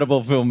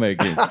incredible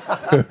filmmaking.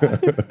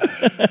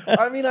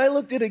 I mean, I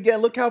looked at it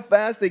again. Look how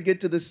fast they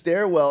get to the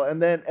stairwell, and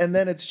then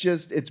it's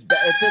just it's at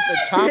the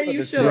top of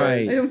the stairs.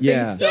 Right. I don't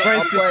Yeah. think so.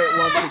 I'll play it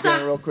once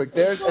again real quick.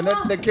 There's and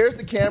then here's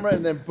the camera,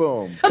 and then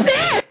boom.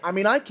 I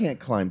mean, I can't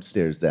climb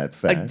stairs that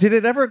fast. Did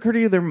it ever occur to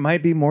you there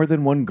might be more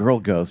than one girl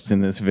ghost in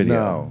this video?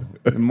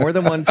 No. More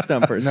than one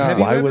stumper. No. Have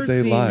you Why ever would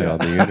they seen- lie on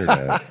the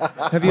internet?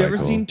 Have you ever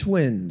Michael? seen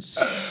twins?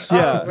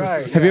 Yeah.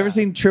 right, Have you ever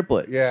seen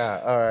triplets? Yeah,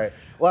 all right.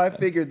 Well, I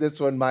figured this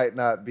one might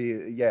not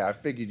be. Yeah, I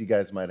figured you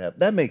guys might have.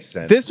 That makes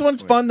sense. This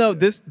one's fun though.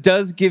 This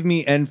does give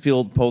me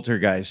Enfield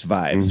Poltergeist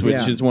vibes, which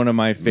Yeah. is one of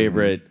my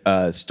favorite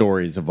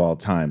stories of all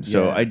time.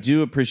 So Yeah. I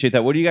do appreciate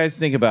that. What do you guys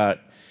think about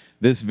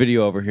this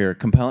video over here?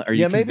 Compelling? Are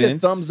you maybe a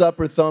convinced? thumbs up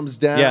or thumbs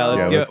down. Yeah, let's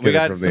Yeah, give let's it. We get it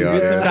got from some the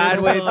audience.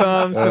 sideways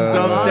thumbs, some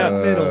thumbs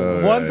down.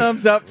 middles. One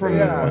thumbs up from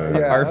Yeah,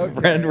 our okay,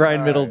 friend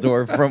Ryan all right.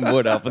 Middledorf from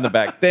Wood Elf in the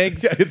back.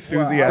 Thanks for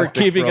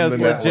Enthusiastic keeping from us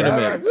the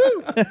network.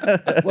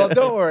 legitimate. Well,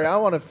 don't worry. I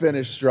want to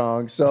finish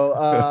strong.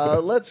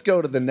 So let's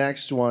go to the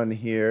next one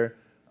here.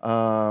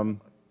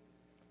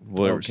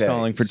 We're Okay,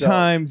 stalling for so-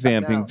 time,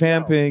 vamping.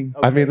 Okay.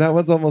 I mean, that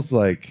one's almost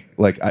like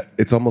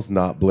it's almost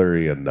not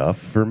blurry enough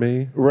for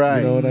me. Right.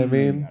 You know what I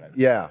mean?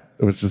 Yeah.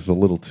 It was just a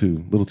little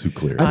too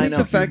clear. I think know.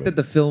 the fact that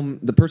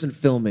the person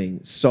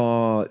filming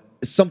saw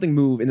something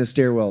move in the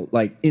stairwell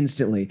like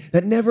instantly,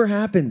 that never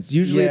happens.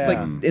 Usually it's like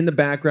Yeah. in the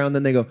background,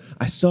 then they go,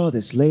 I saw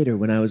this later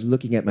when I was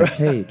looking at my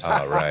tapes,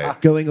 All right.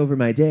 going over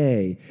my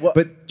day. Well-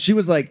 But she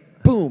was like,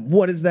 boom,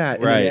 what is that?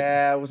 And Right. then-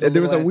 Yeah, it was.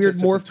 there was a little weird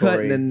morph cut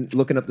anticipatory. and then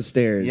looking up the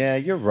stairs. Yeah,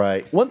 you're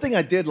right. One thing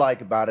I did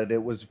like about it,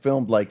 it was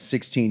filmed like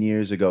 16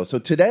 years ago. So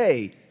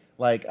today,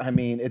 like, I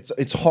mean,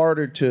 it's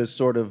harder to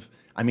sort of.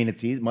 I mean,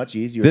 it's much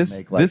easier This to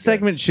make. Like this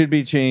segment should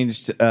be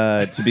changed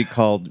to be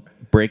called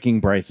 "Breaking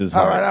Bryce's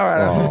Heart."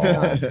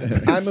 All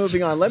right. I'm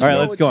moving on. Let All me right, know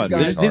let's what go you on.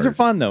 guys- These are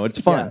fun though. It's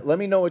fun. Yeah, let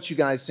me know what you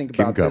guys think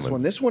about this coming.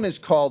 one. This one is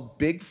called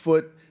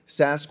Bigfoot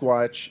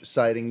Sasquatch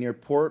sighting near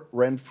Port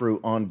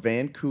Renfrew on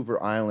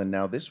Vancouver Island.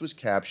 Now, this was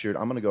captured.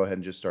 I'm going to go ahead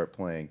and just start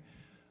playing.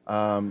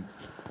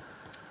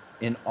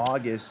 In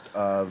August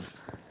of.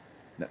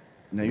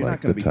 No, you're Like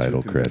not going to the be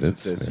title too convinced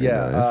credits. with this. Very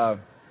Yeah. nice.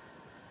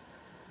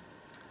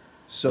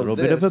 So a little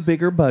bit of a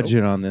bigger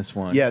budget on this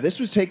one. Yeah, this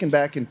was taken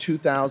back in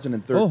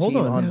 2013 Oh, hold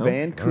on now.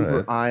 Vancouver All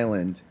right.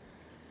 Island.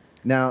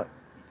 Now,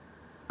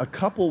 a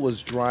couple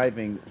was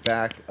driving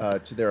back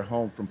to their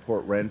home from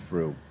Port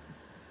Renfrew,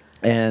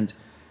 and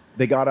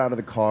they got out of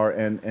the car,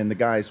 and the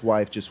guy's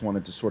wife just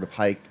wanted to sort of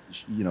hike,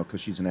 you know,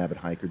 because she's an avid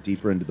hiker,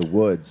 deeper into the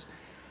woods.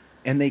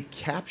 And they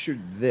captured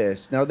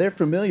this. Now, they're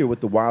familiar with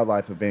the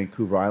wildlife of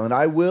Vancouver Island.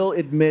 I will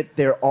admit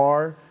there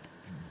are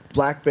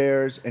black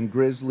bears and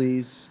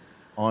grizzlies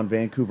on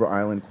Vancouver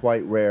Island,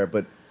 quite rare,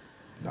 but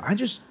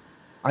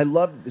I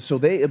love. So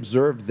they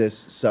observed this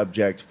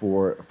subject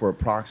for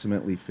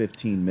approximately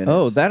 15 minutes.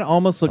 Oh, that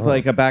almost looked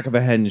like a back of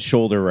a head and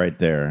shoulder right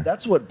there.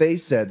 That's what they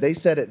said. They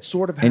said it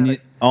sort of had.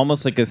 And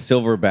almost like a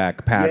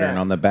silverback pattern Yeah.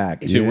 on the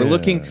back too. We're Yeah.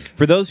 looking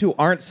for those who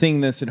aren't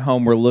seeing this at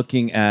home. We're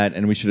looking at,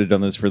 and we should have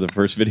done this for the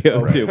first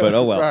video too. But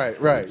oh well.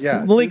 right, yeah.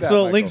 do Links that,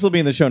 will Michael. links will be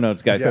in the show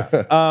notes, guys.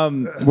 Yeah.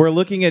 We're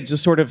looking at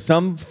just sort of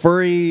some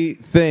furry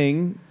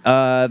thing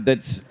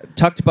that's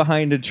tucked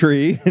behind a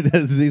tree,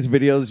 as these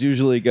videos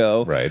usually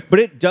go. Right. But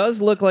it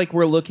does look like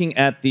we're looking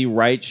at the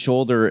right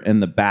shoulder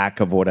and the back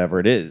of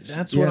whatever it is.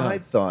 That's what I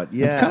thought.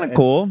 Yeah, It's kind of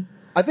cool.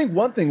 I think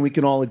one thing we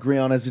can all agree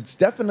on is it's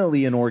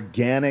definitely an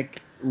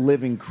organic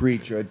living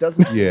creature. It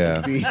doesn't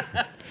Yeah. need to be.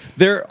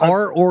 There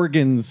are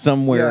organs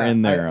somewhere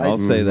in there. I'll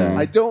say that.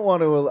 I don't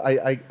want to.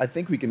 I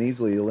think we can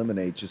easily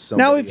eliminate just some.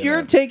 Now, if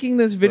you're taking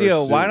this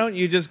video, why don't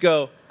you just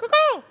go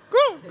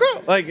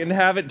like and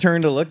have it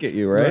turn to look at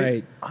you,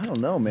 right? I don't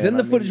know, man. Then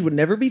the footage would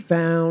never be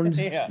found.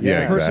 Yeah.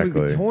 The person would be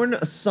exactly. torn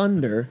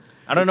asunder.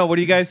 I don't know. What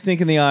do you guys think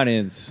in the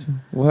audience?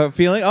 What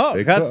feeling?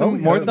 Oh, got some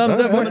more thumbs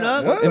up. coming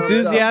up.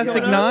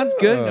 Enthusiastic nods.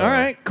 Good. All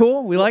right.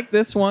 Cool. We like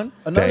this one.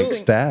 Dank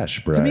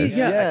stash, Bryce. To me,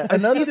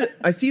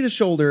 I see the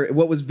shoulder.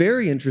 What was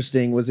very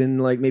interesting was in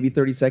like maybe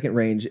 30-second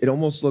range. It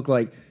almost looked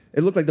like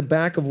the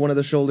back of one of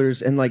the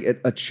shoulders and like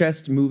a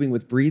chest moving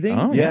with breathing.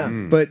 Oh, yeah.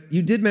 But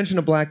you did mention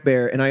a black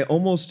bear, and I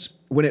almost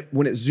when it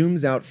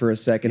zooms out for a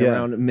second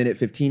around a minute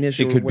 15-ish,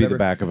 It could be whatever, the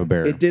back of a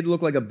bear. It did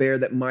look like a bear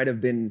that might have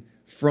been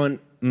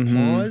front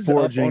paws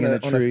Foraging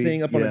up on in a tree. a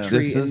thing up on a Yeah.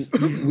 tree.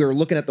 And we were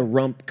looking at the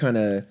rump kind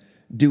of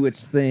do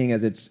its thing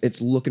as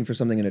it's looking for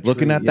something in a tree.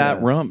 Looking at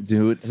that rump,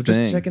 do its We're thing.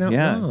 just checking out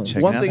rumps.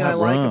 One thing I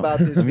like about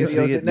this Let me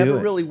video is see it do never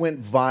really went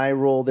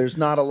viral. There's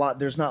not a lot.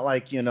 There's not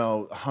like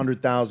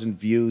 100,000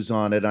 views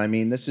on it. I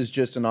mean, this is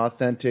just an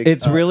authentic.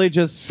 It's really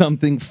just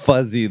something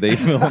fuzzy they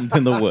filmed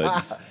in the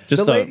woods.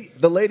 Just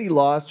the lady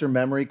lost her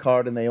memory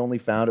card, and they only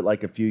found it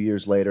like a few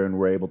years later, and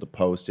were able to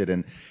post it.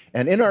 And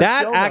in our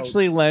that show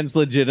actually notes, lends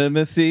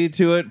legitimacy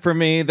to it for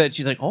me. That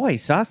she's like, oh, I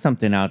saw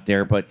something out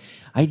there, but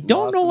I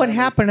don't know what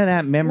happened to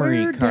that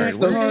memory Where card. did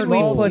Where those did we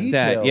small put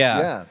that? details,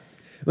 Yeah.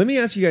 Let me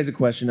ask you guys a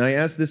question. I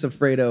asked this of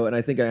Fredo, and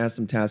I think I asked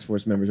some task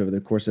force members over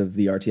the course of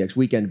the RTX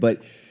weekend.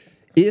 But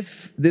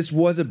if this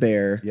was a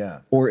bear,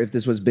 or if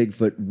this was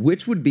Bigfoot,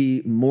 which would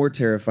be more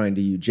terrifying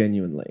to you,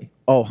 genuinely?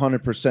 Oh,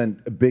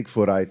 100%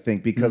 Bigfoot, I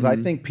think, because I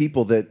think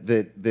people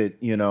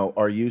that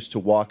are used to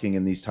walking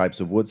in these types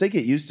of woods, they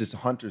get used to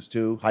hunters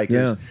too,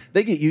 hikers. Yeah.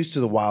 They get used to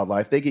the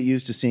wildlife. They get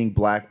used to seeing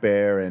black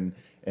bear and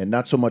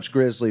not so much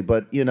grizzly.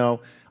 But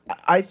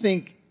I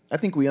think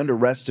we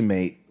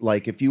underestimate,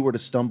 like, if you were to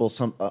stumble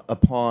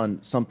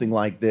upon something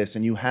like this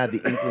and you had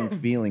the inkling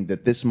feeling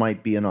that this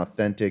might be an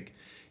authentic,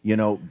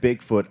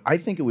 Bigfoot, I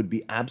think it would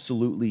be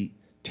absolutely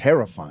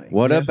terrifying.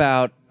 What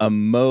about a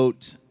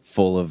moat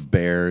full of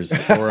bears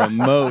or a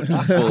moat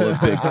full of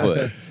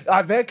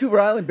Bigfoot? Vancouver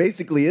Island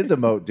basically is a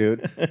moat,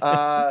 dude.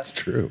 It's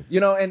true.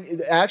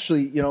 And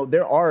actually,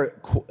 there are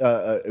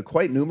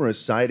quite numerous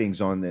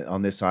sightings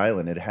on this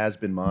island. It has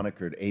been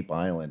monikered Ape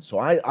Island.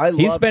 So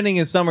He's spending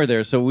his summer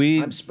there, so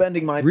I'm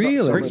spending my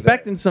we're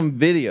expecting some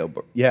video.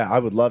 Yeah, I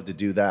would love to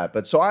do that.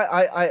 But so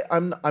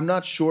I'm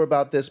not sure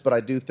about this, but I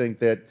do think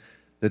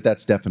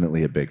that's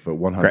definitely a Bigfoot,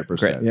 100%.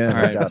 Great.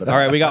 Yeah. All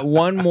right. We got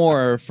one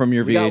more from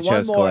your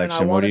VHS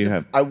collection. What do you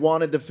have? I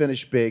wanted to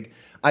finish big.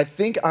 I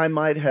think I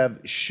might have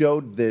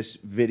showed this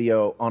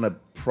video on a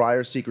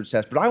prior Secret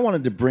Test, but I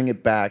wanted to bring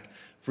it back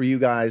for you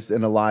guys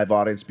in a live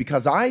audience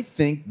because I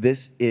think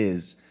this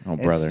is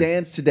and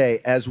stands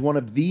today as one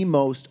of the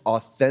most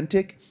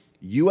authentic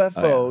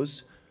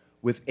UFOs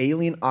with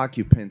alien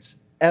occupants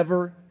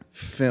ever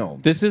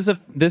filmed. This is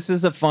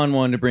a fun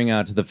one to bring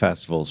out to the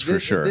festivals for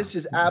sure. This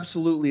is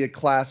absolutely a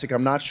classic.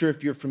 I'm not sure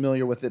if you're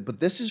familiar with it,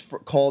 but this is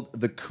called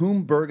the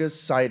Kumburgaz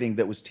sighting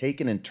that was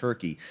taken in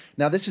Turkey.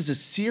 Now, this is a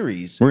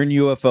series. We're in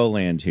UFO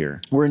land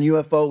here. We're in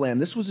UFO land.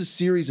 This was a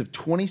series of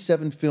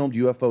 27 filmed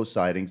UFO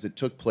sightings that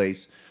took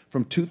place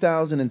from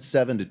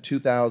 2007 to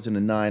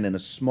 2009 in a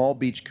small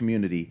beach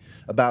community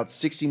about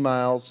 60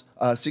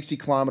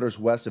 kilometers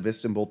west of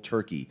Istanbul,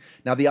 Turkey.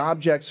 Now, the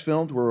objects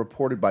filmed were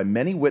reported by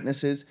many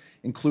witnesses,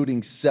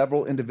 including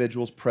several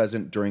individuals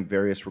present during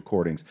various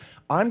recordings.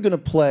 I'm going to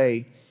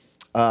play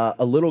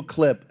a little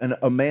clip, and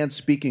a man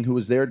speaking who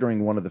was there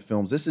during one of the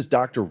films. This is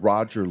Dr.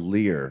 Roger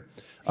Lear.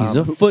 He's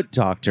a foot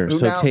doctor,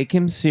 so take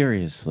him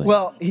seriously.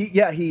 Well,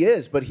 he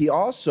is, but he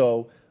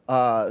also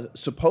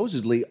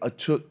supposedly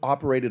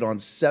operated on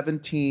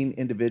 17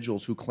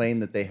 individuals who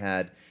claimed that they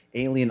had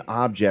alien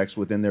objects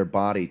within their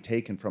body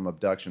taken from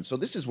abduction. So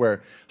this is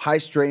where high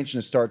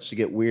strangeness starts to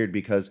get weird,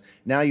 because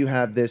now you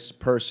have this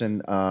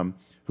person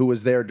who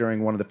was there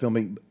during one of the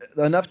filming.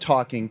 Enough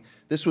talking.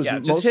 This was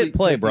just mostly hit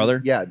play, brother.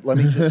 Yeah, let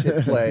me just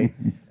hit play,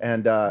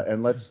 and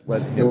let's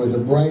let. There was a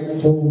bright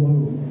full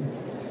moon.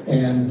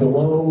 And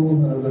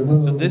below the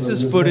moon, so this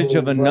is footage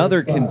of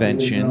another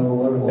convention. We didn't know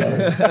what it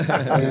was.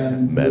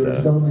 And we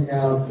were filming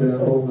out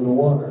over the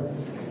water.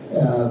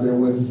 There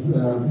was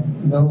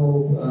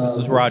no. This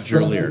is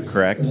Roger Lear,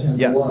 correct?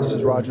 Yes, this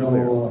is Roger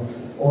Lear. No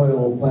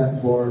oil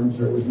platforms.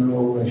 There was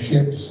no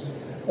ships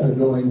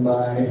going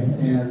by.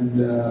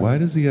 And why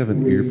does he have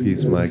an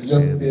earpiece mic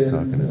and he's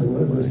talking to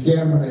him? This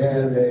camera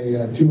had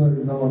a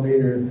 200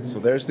 millimeter so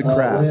there's the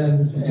craft.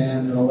 Lens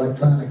and an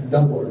electronic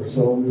doubler,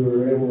 so we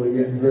were able to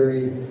get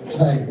very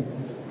tight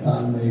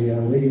on the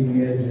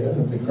leading edge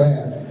of the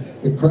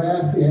craft. The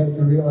craft, you have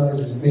to realize,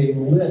 is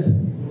being lit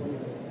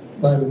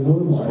by the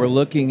moonlight. We're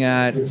looking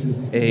at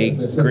a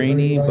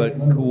grainy but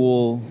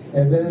cool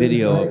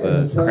video of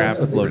a craft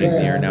floating in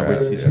the air. Now we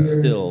see some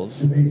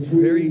stills.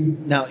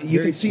 Now you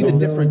can see the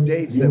different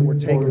dates that were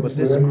taken, but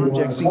this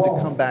object seemed to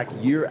come back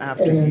year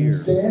after And year.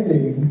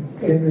 standing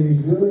in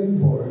these viewing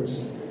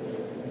ports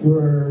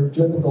were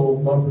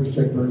typical bumper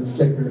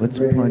sticker. Let's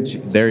punch.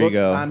 There you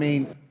go. I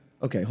mean,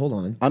 Okay, hold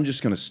on. I'm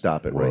just going to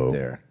stop it right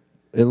there.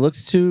 It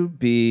looks to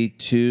be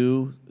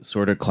two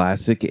sort of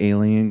classic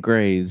alien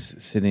grays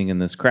sitting in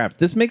this craft.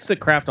 This makes the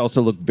craft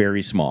also look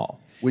very small.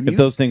 If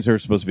those things are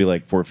supposed to be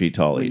like 4 feet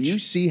tall When each. you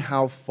see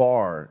how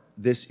far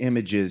this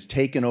image is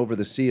taken over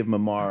the Sea of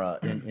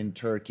Marmara in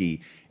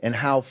Turkey, and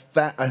how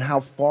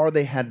far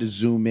they had to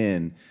zoom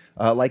in,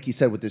 like you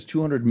said, with this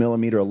 200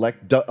 millimeter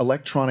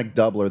electronic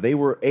doubler, they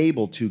were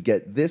able to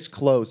get this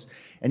close.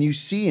 And you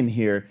see in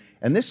here,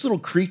 and this little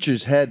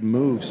creature's head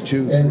moves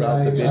too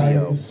throughout the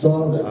video. I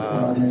saw this.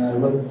 I mean, I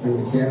looked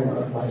through the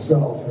camera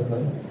myself,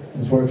 and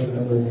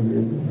unfortunately,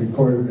 we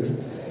recorded it.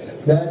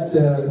 That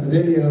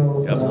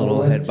video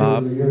went to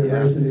the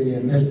university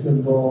in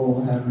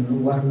Istanbul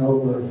and went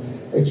over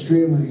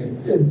extremely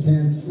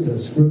intense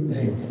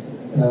scrutiny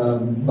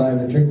by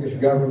the Turkish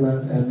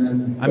government, and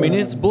then I mean,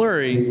 it's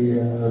blurry.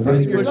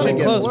 It's pushing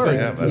close.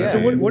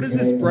 So what is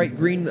this bright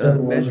green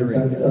measuring?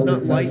 It's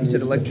not light. You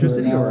said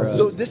electricity, or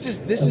so this is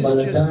just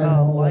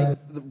light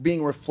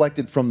being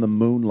reflected from the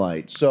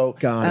moonlight. So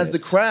as the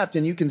craft,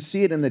 and you can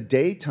see it in the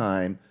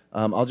daytime.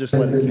 I'll just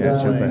let it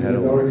catch up ahead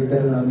of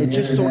it. It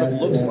just sort of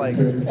looks like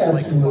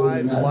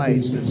 5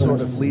 lights that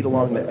sort of lead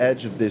along the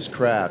edge of this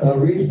craft.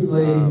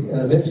 Recently,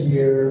 this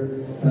year,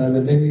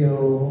 the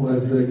video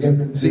was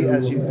given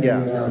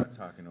to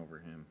talking over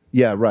him.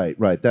 Yeah,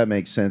 right. That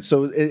makes sense.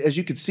 So as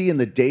you can see in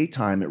the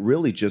daytime, it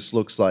really just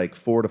looks like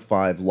 4 to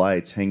 5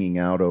 lights hanging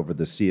out over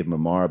the Sea of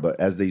Marmara. But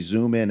as they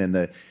zoom in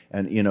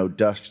and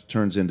dusk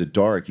turns into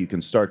dark, you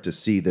can start to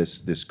see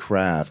this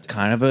craft. It's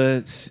kind of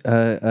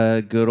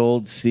a good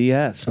old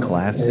CS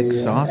classic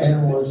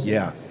saucer.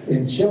 Yeah.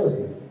 in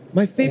Chile.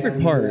 My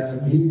favorite part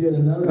he did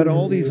another about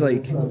all these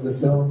like of the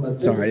film,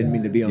 but sorry, I didn't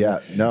mean to be on. Yeah,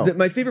 no.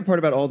 My favorite part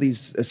about all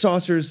these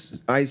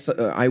saucers,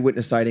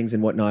 eyewitness sightings,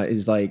 and whatnot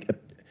is like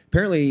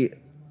apparently,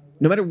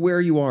 no matter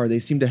where you are, they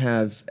seem to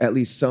have at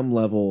least some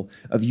level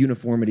of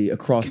uniformity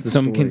across the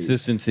some stories.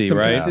 consistency, some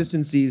right?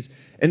 Consistencies,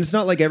 and it's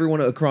not like everyone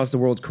across the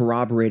world's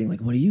corroborating. Like,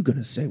 what are you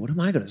gonna say? What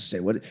am I gonna say?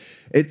 What?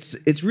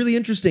 It's really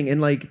interesting,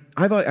 and like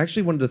I've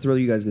actually wanted to throw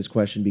you guys this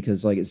question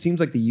because like it seems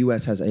like the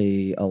U.S. has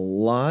a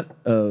lot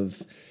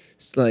of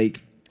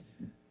like,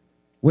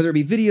 whether it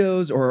be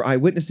videos or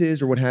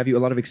eyewitnesses or what have you, a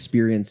lot of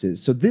experiences.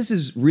 So this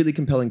is really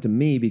compelling to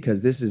me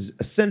because this is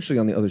essentially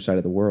on the other side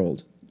of the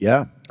world.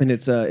 Yeah. And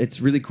it's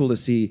really cool to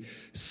see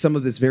some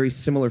of this very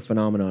similar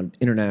phenomenon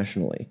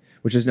internationally,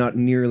 which is not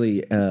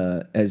nearly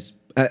as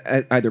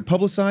either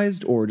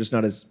publicized or just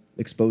not as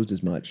exposed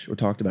as much or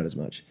talked about as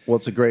much. Well,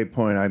 it's a great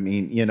point. I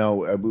mean,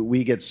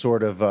 we get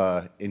sort of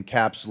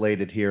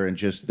encapsulated here in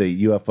just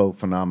the UFO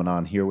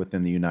phenomenon here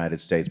within the United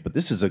States, but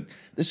this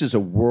is a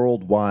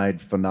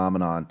worldwide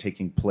phenomenon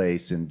taking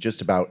place in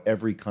just about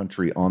every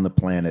country on the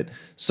planet,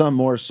 some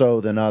more so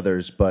than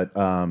others, but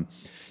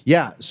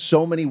yeah,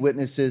 so many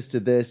witnesses to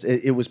this.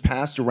 It was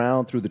passed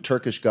around through the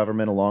Turkish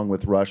government along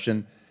with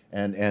Russian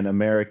and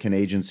American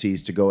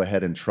agencies to go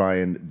ahead and try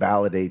and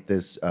validate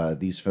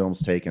these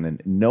films taken,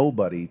 and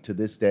nobody to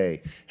this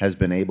day has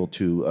been able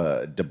to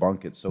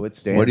debunk it. So it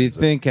stands. What do you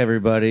think,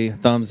 everybody?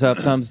 Thumbs up,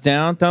 thumbs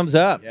down, thumbs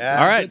up. Yeah.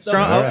 All right,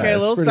 strong. Okay, a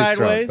little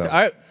sideways. All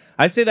right.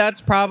 I say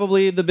that's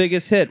probably the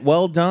biggest hit.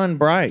 Well done,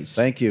 Bryce.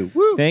 Thank you.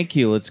 Woo. Thank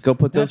you. Let's go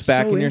put those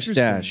back so in your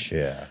interesting. stash.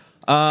 Yeah.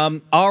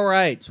 All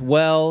right.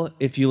 Well,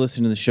 if you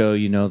listen to the show,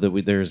 you know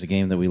that there's a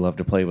game that we love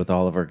to play with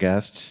all of our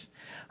guests.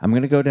 I'm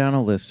going to go down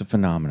a list of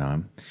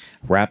phenomenon,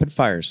 rapid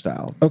fire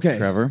style. Okay.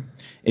 Trevor,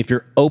 if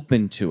you're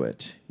open to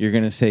it, you're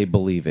going to say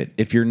believe it.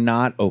 If you're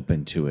not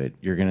open to it,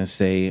 you're going to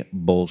say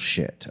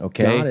bullshit.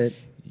 Okay? Got it.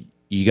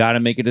 You got to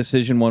make a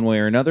decision one way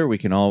or another. We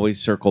can always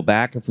circle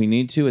back if we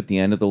need to at the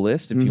end of the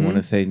list. If you want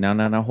to say,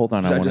 no, hold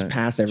on. Should I want just to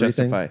pass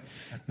everything?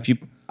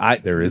 justify.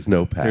 There is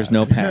no pass. There's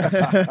no pass.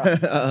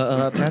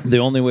 Pass. The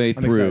only way I'm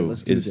excited. through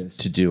Let's do is this.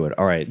 to do it.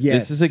 All right.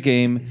 Yes. This is a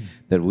game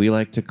that we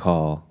like to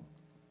call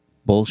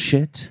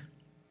bullshit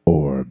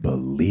or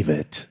believe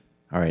it.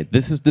 All right.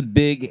 This is the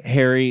big,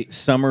 hairy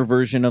summer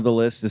version of the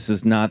list. This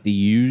is not the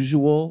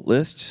usual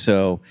list.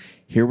 So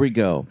here we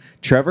go.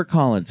 Trevor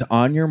Collins,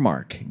 on your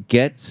mark.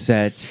 Get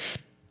set.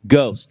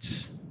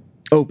 Ghosts.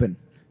 Open.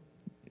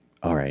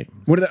 All right.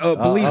 What did I,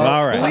 believe it.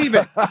 all right. Believe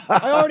it.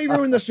 I already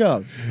ruined the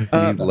show.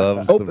 He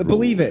loves the rules.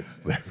 Believe it.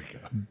 There we go.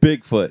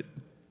 Bigfoot.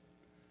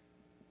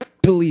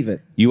 Believe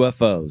it.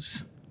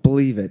 UFOs.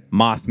 Believe it.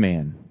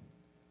 Mothman.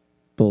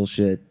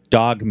 Bullshit.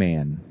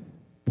 Dogman.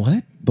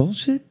 What?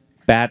 Bullshit?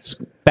 Bat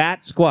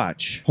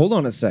Squatch. Hold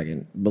on a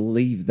second.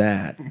 Believe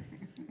that.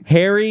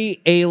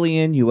 Hairy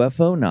alien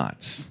UFO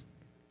knots.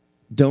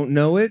 Don't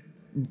know it?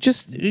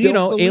 Just, Don't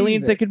believe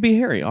aliens it. that could be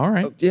hairy. All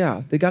right. Oh,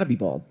 yeah, they got to be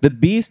bald. The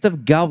Beast of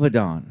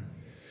Galvadon.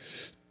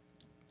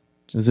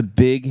 There's a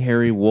big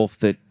hairy wolf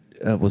that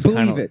was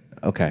Believe kinda, it.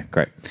 Okay,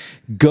 great.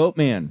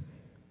 Goatman.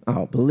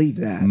 Oh, believe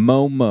that.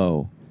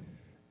 Momo.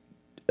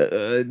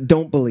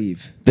 Don't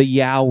believe. The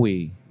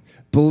Yowie.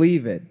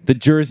 Believe it. The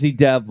Jersey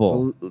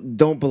Devil.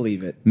 Don't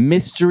believe it.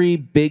 Mystery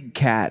Big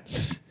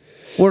Cats.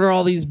 What are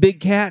all these big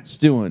cats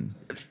doing?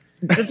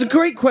 That's a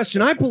great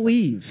question. I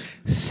believe.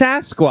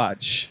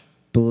 Sasquatch.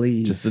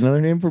 Believe. Just another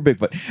name for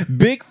Bigfoot.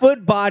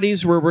 Bigfoot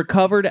bodies were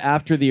recovered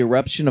after the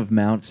eruption of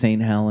Mount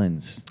St.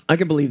 Helens. I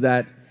can believe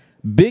that.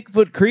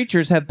 Bigfoot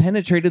creatures have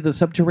penetrated the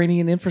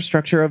subterranean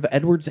infrastructure of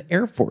Edwards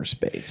Air Force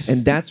Base.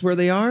 And that's where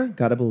they are?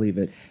 Gotta believe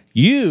it.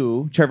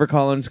 You, Trevor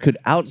Collins, could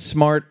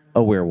outsmart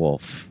a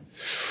werewolf.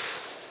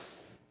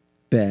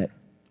 Bet.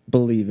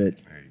 Believe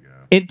it.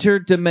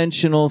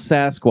 Interdimensional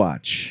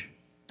Sasquatch.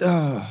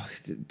 Oh,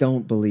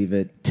 don't believe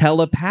it.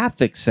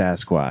 Telepathic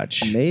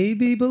Sasquatch.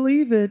 Maybe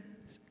believe it.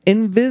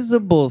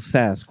 Invisible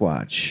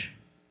Sasquatch.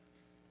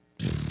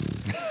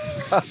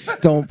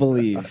 Don't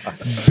believe.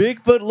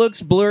 Bigfoot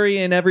looks blurry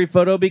in every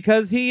photo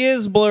because he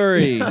is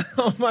blurry.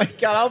 Oh my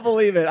God, I'll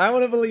believe it. I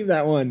want to believe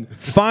that one.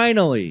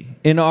 Finally,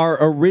 in our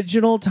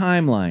original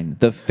timeline,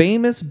 the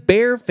famous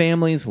Bear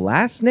family's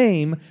last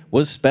name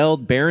was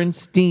spelled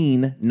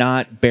Berenstein,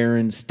 not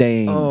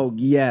Berenstain. Oh,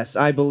 yes,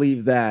 I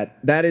believe that.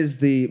 That is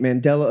the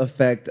Mandela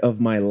effect of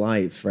my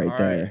life right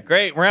there.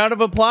 Great. Round of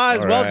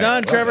applause. All Well right.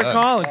 done, Trevor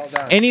Collins. Well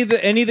done.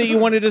 Any that you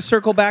wanted to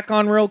circle back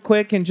on real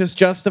quick and just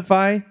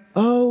justify?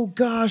 Oh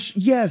gosh,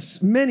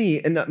 yes, many.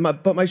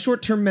 But my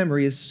short-term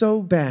memory is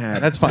so bad.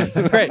 That's fine.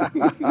 Great.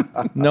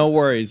 No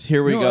worries.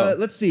 Here we go.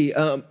 Let's see.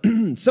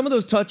 Some of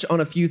those touch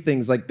on a few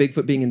things, like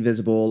Bigfoot being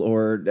invisible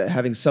or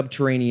having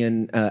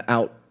subterranean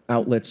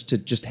outlets to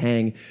just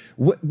hang.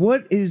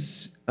 What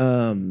is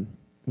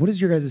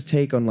your guys'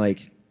 take on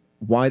like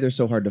why they're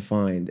so hard to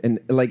find? And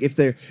like if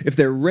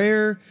they're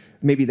rare,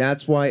 maybe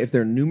that's why. If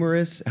they're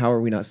numerous, how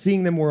are we not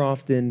seeing them more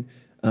often?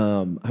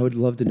 I would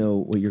love to know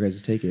what your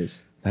guys' take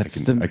is. I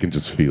can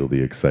just feel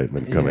the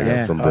excitement coming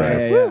Yeah. out from Oh,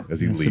 Brass yeah. as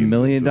he It's leans. a $1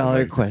 million into the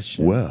mic.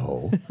 question.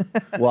 Well,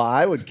 Well,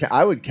 I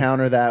would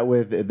counter that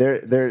with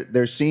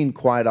they're seen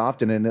quite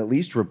often and at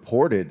least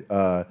reported.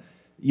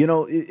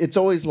 It's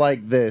always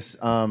like this.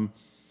 Do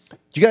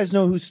you guys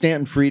know who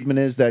Stanton Friedman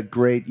is? That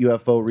great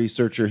UFO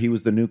researcher. He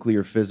was the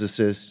nuclear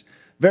physicist.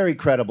 Very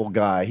credible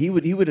guy. He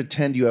would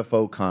attend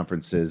UFO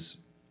conferences,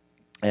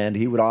 and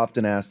he would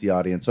often ask the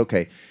audience,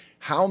 "Okay,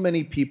 how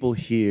many people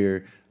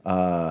here?"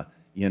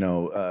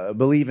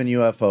 Believe in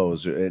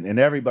UFOs, and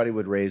everybody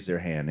would raise their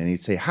hand, and he'd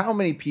say, "How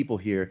many people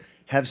here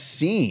have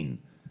seen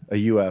a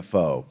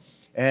UFO?"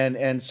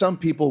 And some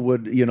people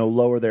would,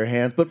 lower their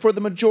hands, but for the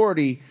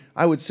majority,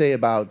 I would say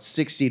about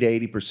 60 to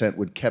 80%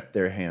 would kept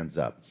their hands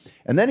up.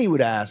 And then he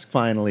would ask,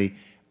 finally,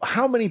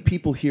 "How many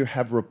people here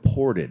have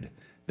reported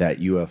that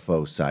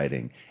UFO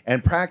sighting?"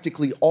 And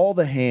practically all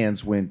the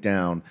hands went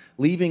down,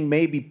 leaving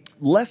maybe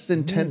less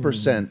than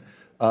 10%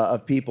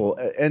 of people.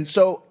 And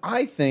so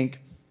I think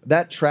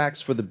that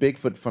tracks for the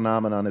Bigfoot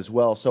phenomenon as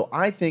well. So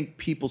I think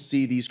people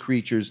see these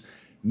creatures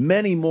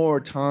many more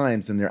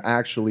times than they're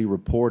actually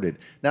reported.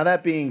 Now,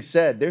 that being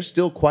said, they're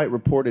still quite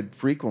reported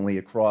frequently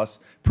across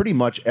pretty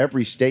much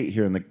every state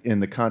here in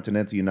the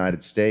continental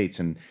United States,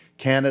 and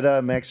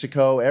Canada,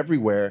 Mexico,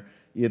 everywhere.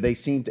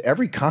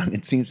 Every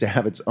continent seems to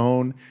have its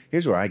own.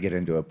 Here's where I get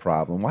into a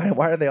problem. Why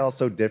are they all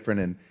so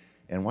different,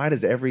 and why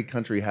does every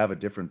country have a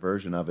different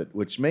version of it,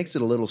 which makes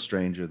it a little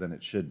stranger than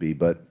it should be,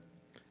 but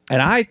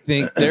And I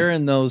think they're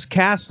in those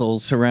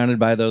castles surrounded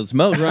by those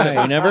moats that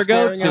we never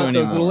go to anymore.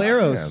 Those little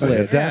arrow they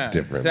slits. adapt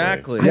differently.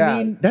 Exactly. Yeah.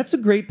 I mean, that's a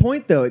great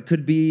point, though. It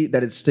could be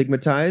that it's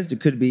stigmatized. It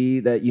could be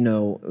that,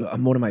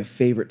 one of my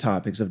favorite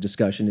topics of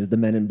discussion is the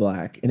Men in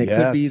Black. And it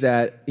could be Yes.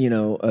 that,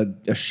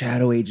 a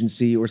shadow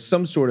agency or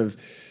some sort of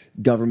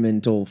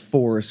governmental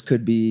force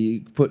could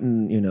be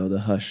putting, the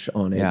hush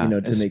on it, Yeah, to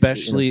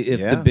especially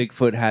if the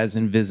Bigfoot has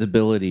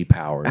invisibility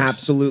powers.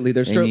 Absolutely.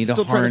 They're They still need to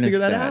trying to figure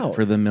harness that out.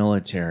 for the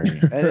military.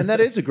 and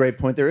that is a great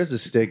point. There is a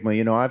stigma.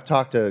 I've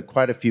talked to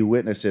quite a few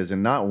witnesses,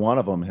 and not one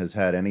of them has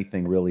had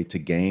anything really to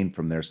gain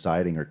from their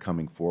sighting or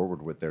coming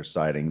forward with their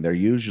sighting. They're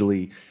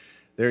usually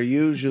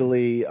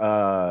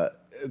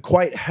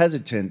quite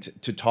hesitant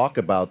to talk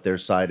about their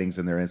sightings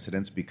and their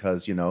incidents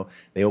because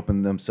they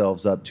open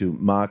themselves up to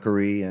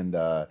mockery and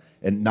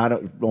not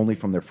only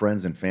from their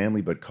friends and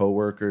family but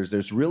coworkers.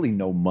 There's really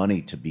no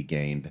money to be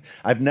gained.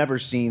 I've never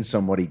seen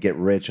somebody get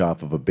rich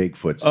off of a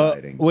Bigfoot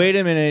sighting. Wait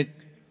a minute,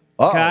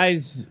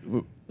 guys.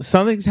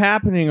 Something's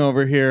happening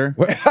over here.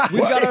 We've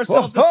got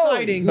ourselves a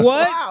sighting.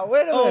 What? Wow,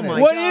 wait a Oh minute.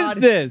 my What God.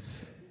 is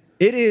this?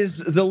 It is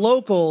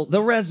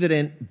the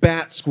resident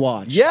Bat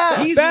Squatch.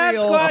 Yeah. He's Bat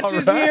real. Squatch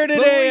is All right. here today,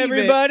 Believe it.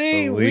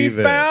 everybody. Believe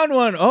We it. found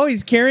one. Oh,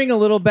 he's carrying a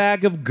little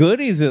bag of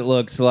goodies, it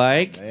looks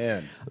like.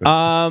 Man.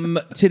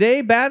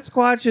 Today, Bat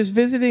Squatch is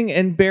visiting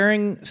and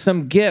bearing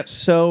some gifts.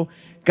 So,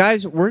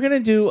 guys, we're going to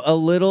do a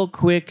little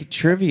quick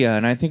trivia,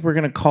 and I think we're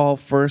going to call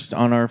first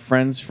on our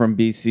friends from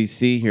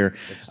BCC here.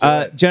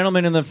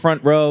 Gentleman in the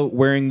front row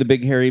wearing the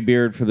big hairy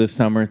beard for the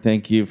summer,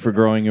 thank you for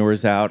growing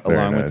yours out Very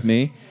along nice. with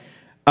me.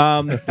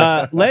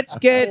 Let's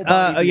get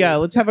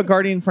let's have a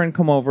guardian friend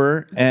come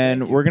over,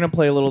 and we're gonna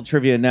play a little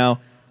trivia now.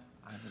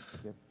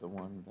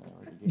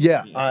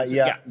 Yeah.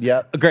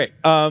 Great.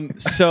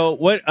 So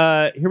what?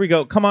 Here we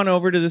go. Come on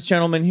over to this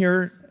gentleman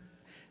here,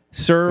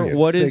 sir. Yeah,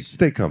 What is?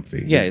 stay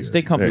comfy. Yeah, You're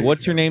stay good. comfy. There you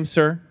What's your go. name,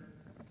 sir?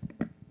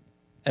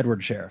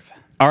 Edward Sheriff.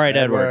 All right,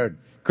 Edward.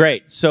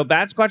 Great. So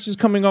Bat Squatch is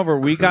coming over.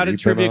 We got a Creeping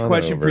trivia on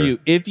question for over. you.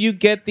 If you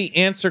get the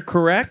answer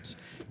correct,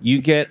 you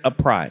get a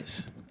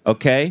prize.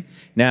 Okay?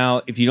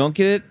 Now, if you don't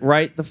get it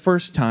right the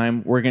first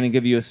time, we're going to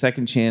give you a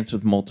second chance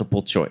with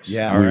multiple choice.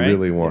 Yeah. All We right?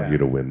 really want you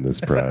to win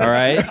this prize. All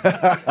right?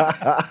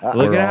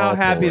 Look We're at how all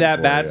happy pulling that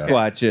for Bat you.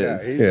 Squatch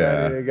is. He's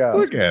ready to go.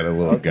 Look at it,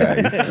 little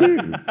guy. He's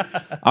cute.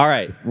 All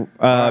right.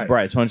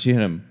 Bryce, why don't you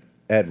hit him?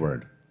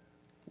 Edward,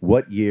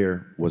 what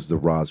year was the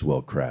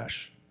Roswell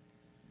crash?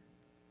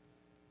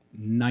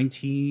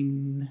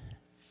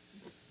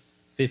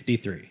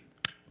 1953.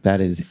 That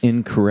is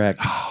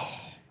incorrect.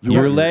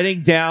 You're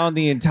letting down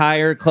the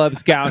entire Club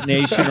Scout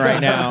Nation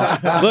right now.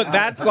 Look,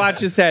 Bat Squatch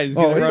just said he's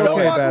going to run it's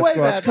away. okay, Bat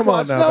Squatch. Come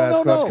on now, Bat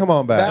Squatch. Come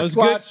on, Bat. Bat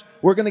Squatch,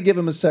 we're going to give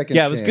him a second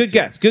Yeah, it chance. was good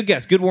guess. Good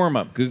guess. Good warm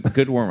up.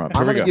 Good warm up.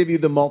 I'm going to give you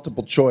the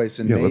multiple choice,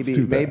 and Yeah, let's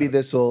do that. maybe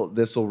this will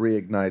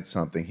reignite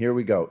something. Here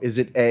we go. Is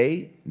it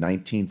A,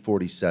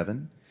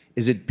 1947?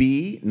 Is it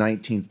B,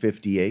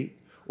 1958?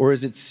 Or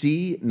is it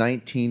C,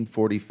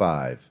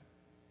 1945?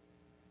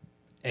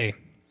 A.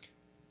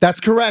 That's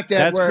correct,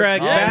 Edward. That's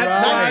correct.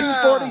 That's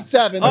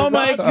 1947. Oh the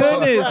my Roswell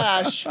goodness.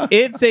 crash.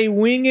 It's a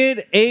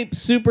Winged Ape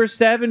Super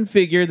 7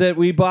 figure that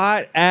we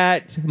bought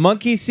at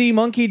Monkey See,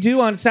 Monkey Do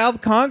on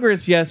South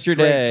Congress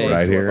yesterday. Great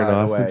Right toy here in by the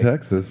Austin, way.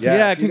 Texas. Yeah.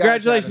 Yeah, you guys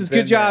congratulations. haven't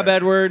Good job, been there.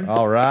 Edward.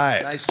 All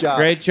right. Nice job.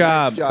 Great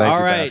job. Nice job. Thank All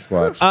you, right.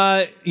 Bat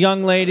Squatch.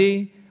 Young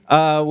lady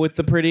with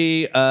the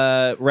pretty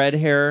red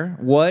hair,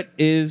 what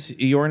is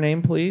your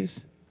name,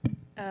 please?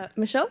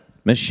 Michelle?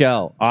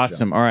 Michelle.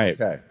 Awesome. All right.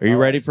 Okay. Are you All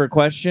ready for a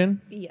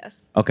question?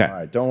 Yes. Okay. All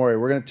right, don't worry.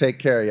 We're going to take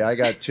care of you. I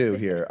got two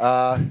here.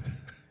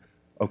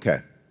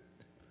 Okay.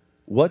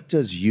 What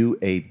does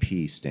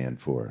UAP stand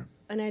for?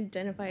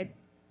 Unidentified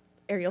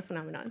aerial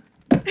phenomenon.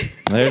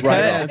 There's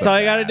That's all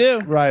you got to do.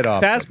 Right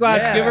off.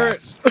 Sasquatch, give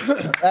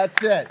her.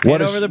 That's it.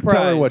 What Hand is over the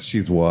Tell her prize. what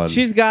she's won.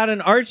 She's got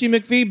an Archie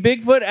McPhee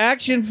Bigfoot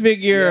action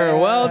figure.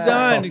 Well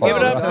done. Give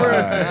it up for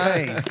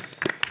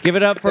Nice. Give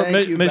it up for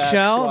Thank you, Bat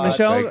Michelle, Squatch.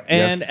 Michelle,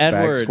 and Yes, Bat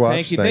Edward. Squatch,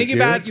 Thank you. thank Thank you,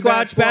 you. Bat Thank you,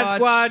 Squatch. Bat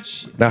Bat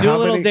Squatch. Now, Do a how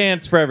little many-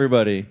 dance for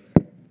everybody.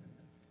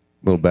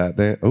 Little bat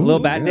dance. Ooh, Little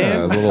bat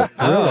dance? A little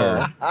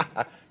thriller.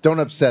 Don't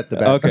upset the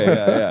bat. Okay,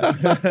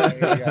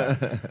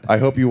 yeah. I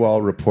hope you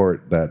all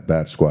report that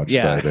Bat Squatch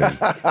Yeah.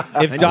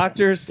 sighting. If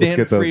Dr. Stan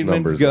get those Friedman's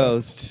numbers up.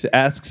 ghost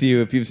asks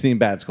you if you've seen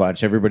Bat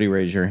Squatch, everybody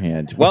raise your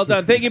hand. Well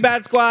done. Thank you,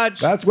 Bat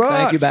Squatch. Bat Squatch.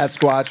 Thank you, Bat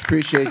Squatch.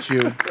 Appreciate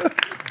you.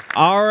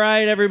 All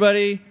right,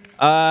 everybody.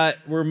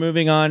 We're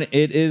moving on.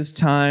 It is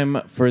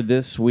time for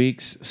this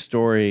week's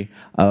story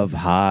of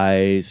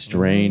high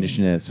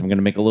strangeness. I'm going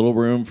to make a little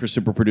room for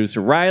super producer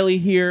Riley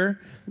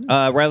here.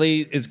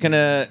 Riley is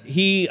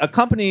he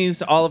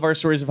accompanies all of our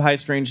stories of high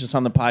strangeness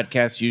on the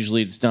podcast.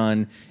 Usually it's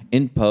done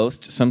in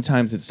post.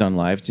 Sometimes it's done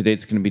live. Today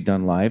it's going to be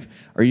done live.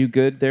 Are you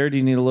good there? Do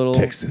you need a little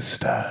Texas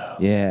style.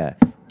 Yeah.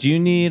 Do you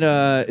need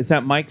is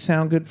that mic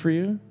sound good for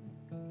you?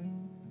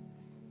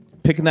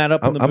 Picking that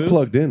up in the I'm booth?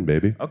 plugged in,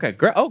 baby. Okay,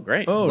 great. Oh,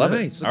 great. Oh, Love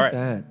nice. It. Look All at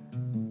that.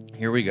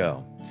 Here we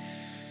go.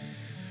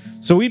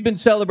 So we've been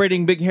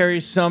celebrating Big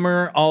Harry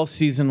Summer all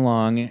season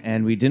long,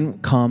 and we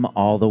didn't come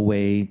all the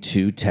way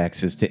to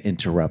Texas to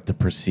interrupt the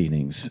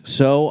proceedings.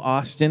 So,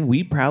 Austin,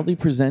 we proudly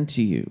present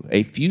to you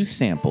a few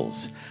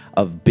samples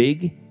of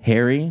Big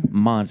Hairy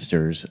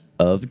Monsters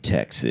of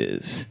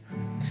Texas.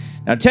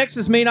 Now,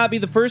 Texas may not be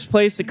the first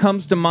place that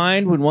comes to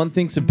mind when one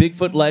thinks of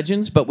Bigfoot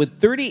legends, but with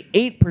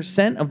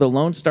 38% of the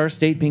Lone Star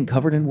State being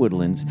covered in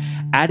woodlands,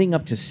 adding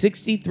up to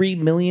 63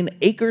 million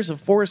acres of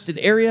forested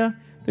area,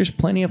 there's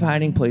plenty of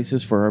hiding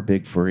places for our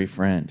big furry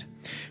friend.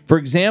 For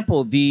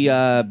example,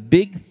 the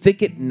Big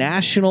Thicket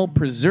National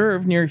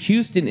Preserve near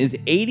Houston is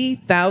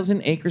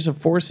 80,000 acres of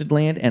forested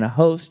land and a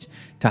host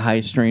to high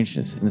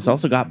strangeness. And it's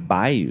also got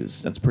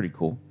bayous. That's pretty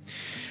cool.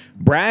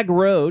 Bragg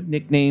Road,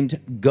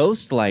 nicknamed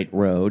Ghost Light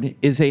Road,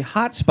 is a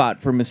hotspot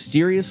for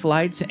mysterious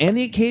lights and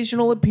the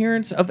occasional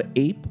appearance of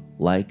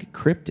ape-like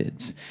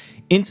cryptids.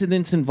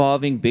 Incidents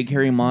involving big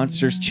hairy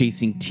monsters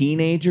chasing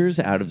teenagers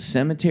out of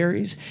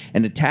cemeteries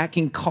and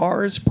attacking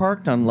cars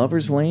parked on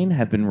Lover's Lane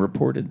have been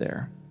reported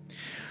there.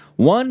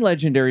 One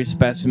legendary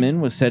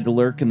specimen was said to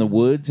lurk in the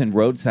woods and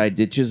roadside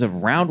ditches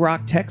of Round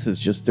Rock, Texas,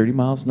 just 30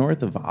 miles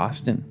north of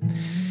Austin.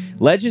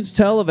 Legends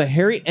tell of a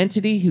hairy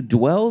entity who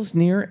dwells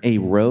near a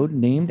road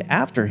named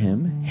after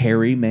him,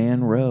 Hairy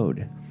Man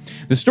Road.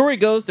 The story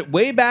goes that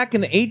way back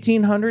in the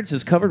 1800s,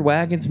 as covered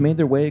wagons made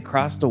their way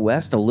across the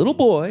West, a little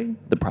boy,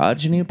 the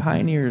progeny of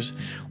pioneers,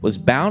 was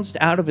bounced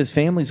out of his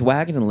family's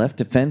wagon and left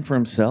to fend for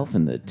himself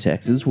in the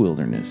Texas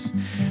wilderness.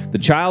 The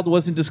child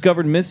wasn't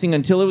discovered missing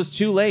until it was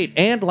too late,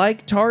 and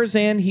like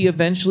Tarzan, he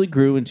eventually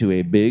grew into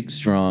a big,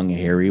 strong,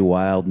 hairy,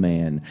 wild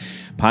man.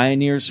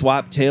 Pioneers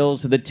swapped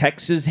tales of the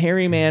Texas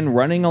hairy man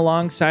running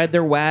alongside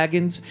their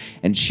wagons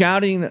and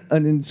shouting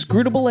an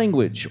inscrutable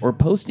language, or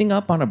posting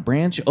up on a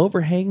branch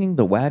overhanging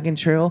the wagon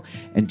trail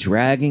and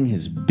dragging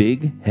his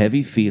big,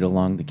 heavy feet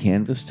along the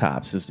canvas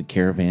tops as the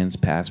caravans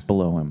passed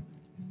below him.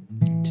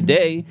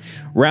 Today,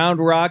 Round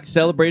Rock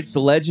celebrates the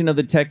legend of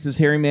the Texas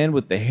Hairy Man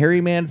with the Hairy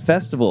Man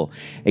Festival,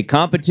 a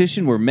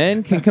competition where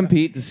men can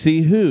compete to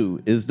see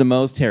who is the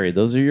most hairy.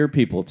 Those are your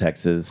people,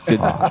 Texas. Good.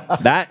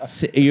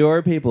 That's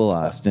your people,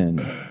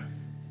 Austin.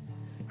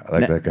 I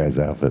like that guy's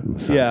outfit in the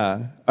sun.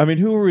 Yeah. I mean,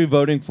 who are we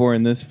voting for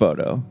in this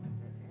photo?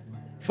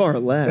 Far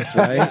left,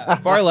 right?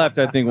 Far left,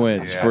 I think,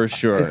 wins for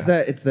sure.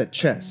 It's that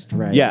chest,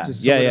 right? Yeah, It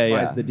just yeah.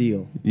 solidifies the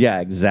deal. Yeah,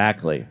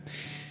 exactly.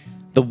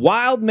 The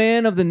Wild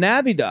Man of the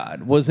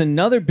Navidad was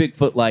another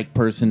Bigfoot-like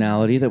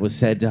personality that was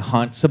said to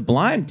haunt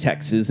Sublime,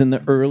 Texas in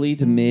the early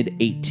to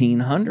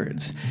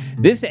mid-1800s.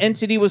 This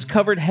entity was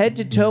covered head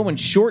to toe in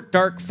short,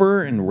 dark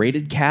fur and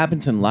raided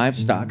cabins and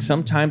livestock,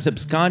 sometimes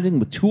absconding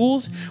with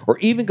tools or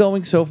even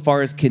going so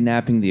far as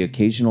kidnapping the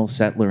occasional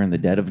settler in the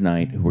dead of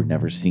night who were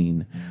never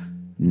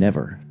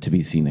to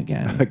be seen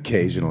again.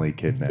 Occasionally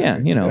kidnapped. Yeah,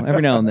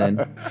 every now and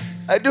then.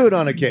 I do it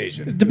on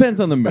occasion. It depends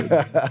on the mood.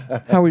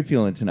 How are we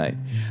feeling tonight?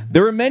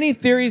 There are many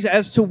theories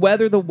as to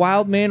whether the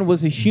Wild Man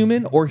was a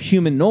human or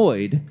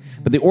humanoid,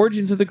 but the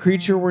origins of the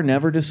creature were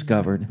never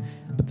discovered.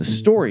 But the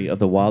story of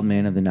the Wild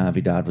Man of the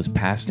Navidad was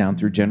passed down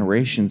through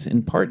generations,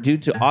 in part due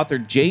to author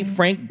J.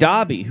 Frank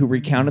Dobby, who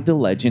recounted the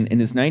legend in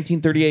his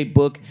 1938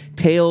 book,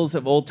 Tales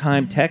of Old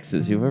Time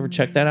Texas. You've ever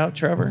checked that out,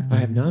 Trevor? I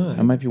have not.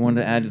 That might be one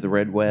to add to the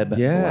Red Web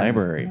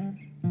library.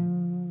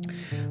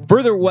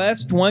 Further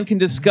west, one can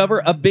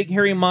discover a big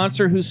hairy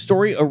monster whose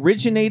story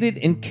originated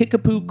in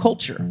Kickapoo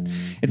culture.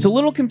 It's a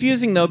little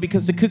confusing, though,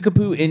 because the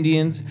Kickapoo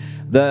Indians,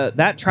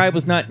 that tribe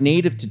was not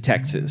native to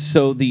Texas,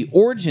 so the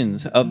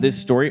origins of this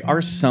story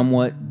are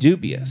somewhat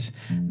dubious.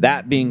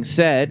 That being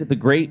said, the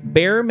Great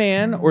Bear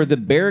Man, or the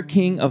Bear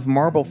King of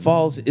Marble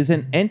Falls, is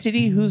an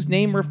entity whose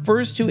name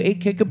refers to a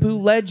Kickapoo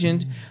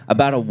legend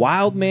about a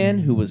wild man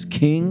who was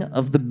king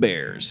of the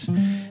bears.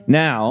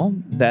 Now,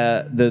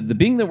 the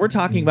being that we're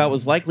talking about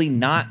was likely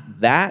not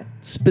that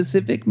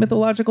specific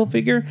mythological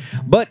figure,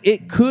 but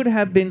it could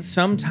have been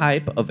some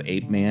type of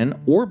ape man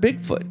or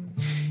Bigfoot.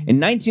 In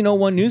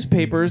 1901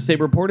 newspapers, they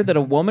reported that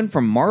a woman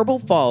from Marble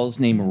Falls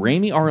named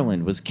Ramey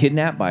Arland was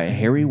kidnapped by a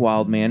hairy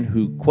wild man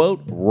who,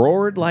 quote,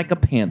 roared like a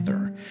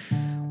panther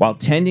while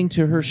tending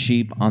to her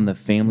sheep on the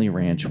family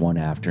ranch one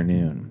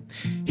afternoon.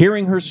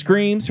 Hearing her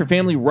screams, her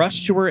family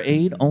rushed to her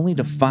aid, only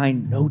to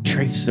find no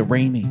trace of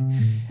Ramey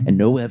and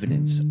no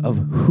evidence of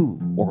who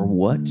or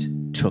what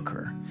took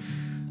her.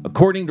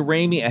 According to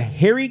Ramey, a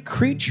hairy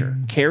creature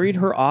carried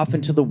her off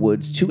into the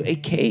woods to a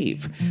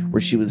cave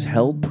where she was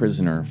held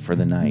prisoner for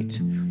the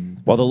night.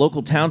 While the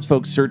local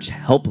townsfolk searched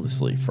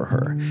helplessly for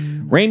her,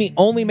 Ramey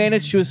only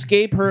managed to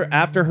escape her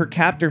after her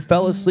captor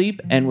fell asleep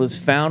and was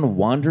found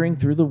wandering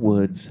through the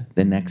woods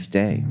the next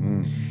day.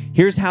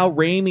 Here's how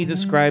Ramey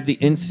described the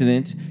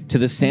incident to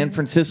the San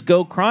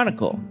Francisco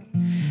Chronicle.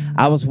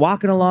 I was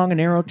walking along a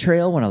narrow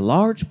trail when a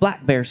large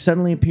black bear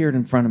suddenly appeared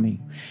in front of me.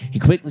 He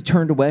quickly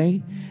turned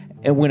away,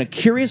 and when a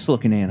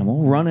curious-looking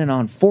animal, running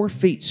on 4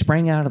 feet,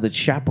 sprang out of the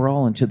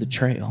chaparral into the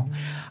trail.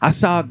 I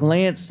saw a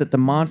glance that the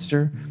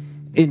monster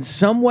in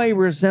some way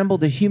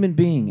resembled a human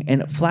being,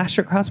 and it flashed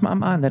across my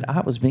mind that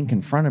I was being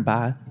confronted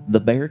by the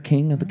Bear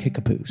King of the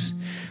Kickapoos.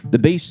 The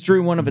beast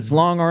threw one of its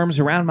long arms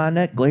around my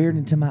neck, glared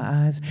into my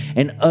eyes,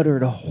 and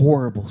uttered a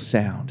horrible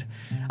sound.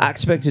 I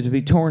expected to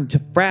be torn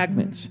to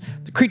fragments.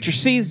 The creature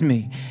seized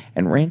me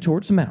and ran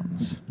towards the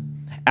mountains.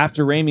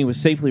 After Ramey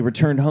was safely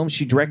returned home,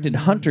 she directed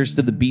hunters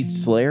to the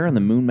beast's lair in the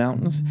Moon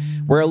Mountains,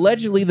 where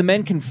allegedly the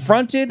men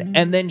confronted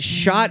and then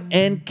shot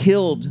and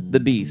killed the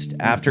beast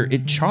after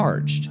it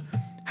charged.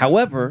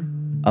 However,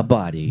 a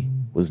body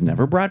was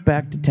never brought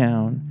back to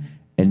town,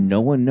 and no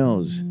one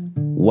knows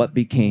what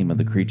became of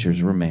the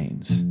creature's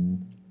remains.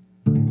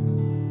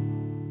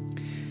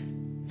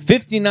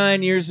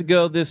 59 years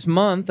ago this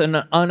month, an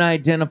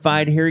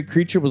unidentified hairy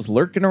creature was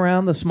lurking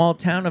around the small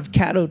town of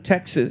Caddo,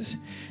 Texas.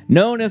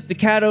 Known as the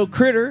Caddo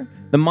Critter,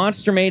 the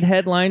monster made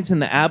headlines in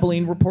the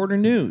Abilene Reporter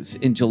News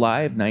in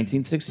July of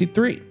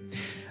 1963.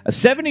 A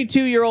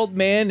 72-year-old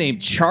man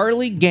named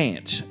Charlie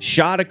Gant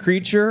shot a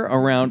creature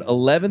around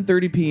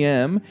 11:30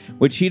 p.m.,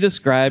 which he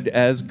described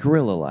as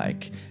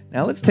gorilla-like.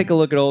 Now let's take a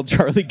look at old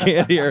Charlie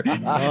Gant here.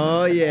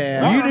 Oh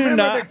yeah. You do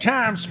not the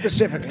time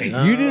specifically.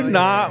 You do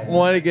not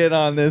want to get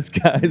on this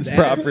guy's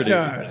property.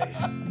 Charlie.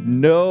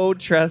 No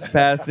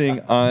trespassing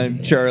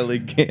on Charlie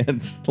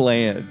Gant's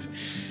land.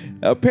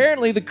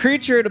 Apparently, the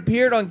creature had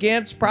appeared on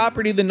Gant's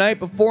property the night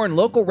before, and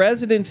local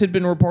residents had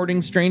been reporting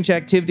strange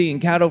activity in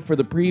Caddo for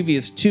the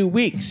previous 2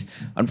 weeks.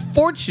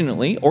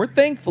 Unfortunately, or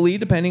thankfully,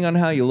 depending on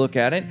how you look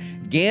at it,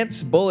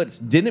 Gant's bullets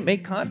didn't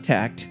make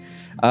contact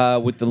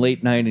with the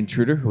late-night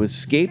intruder, who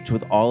escaped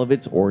with all of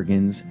its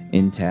organs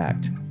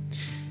intact.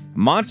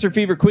 Monster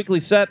fever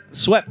quickly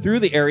swept through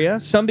the area.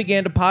 Some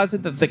began to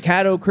posit that the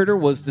Caddo Critter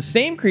was the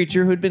same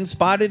creature who had been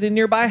spotted in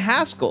nearby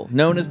Haskell,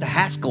 known as the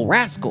Haskell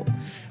Rascal.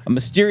 a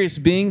mysterious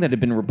being that had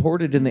been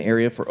reported in the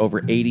area for over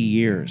 80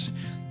 years.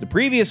 The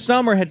previous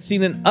summer had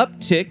seen an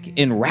uptick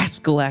in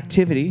rascal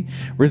activity,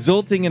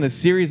 resulting in a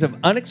series of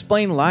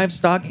unexplained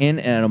livestock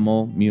and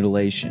animal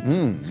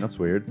mutilations. That's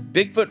weird.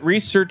 Bigfoot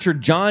researcher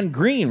John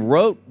Green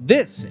wrote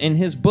this in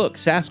his book,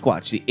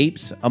 Sasquatch, The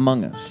Apes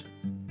Among Us.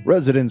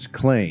 Residents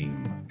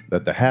claim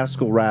that the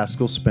Haskell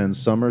Rascal spends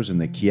summers in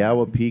the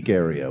Kiowa Peak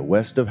area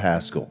west of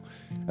Haskell,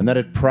 and that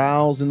it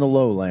prowls in the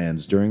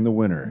lowlands during the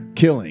winter,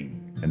 killing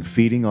and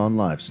feeding on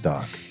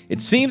livestock. It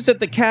seems that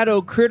the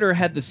Caddo critter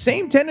had the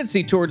same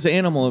tendency towards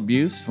animal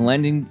abuse,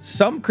 lending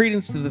some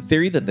credence to the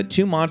theory that the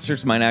two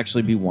monsters might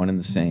actually be one and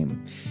the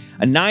same.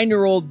 A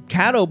 9-year-old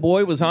Caddo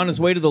boy was on his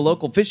way to the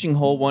local fishing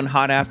hole one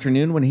hot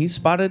afternoon when he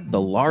spotted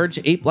the large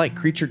ape-like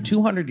creature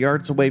 200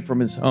 yards away from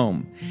his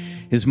home.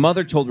 His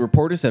mother told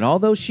reporters that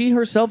although she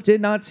herself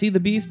did not see the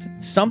beast,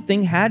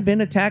 something had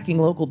been attacking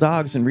local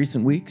dogs in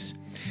recent weeks.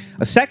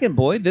 A second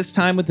boy, this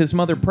time with his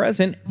mother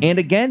present, and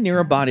again near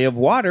a body of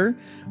water,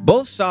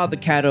 both saw the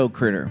Caddo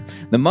critter.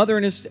 The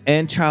mother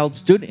and child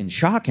stood in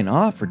shock and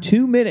awe for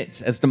 2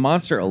 minutes as the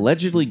monster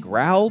allegedly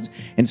growled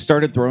and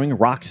started throwing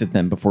rocks at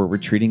them before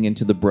retreating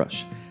into the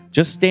brush.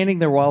 Just standing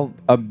there while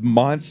a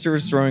monster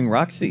is throwing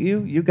rocks at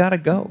you, you gotta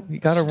go. You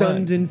gotta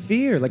Stunned run. in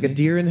fear, like a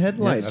deer in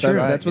headlights. That's true.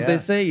 That's what they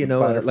say, you know,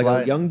 Fight or like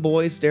flight. a young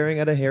boy staring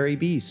at a hairy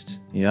beast.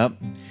 Yep.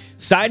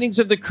 Sightings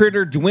of the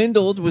critter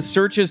dwindled, with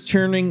searches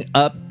turning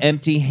up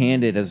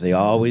empty-handed, as they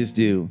always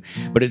do.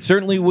 But it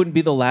certainly wouldn't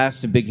be the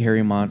last of big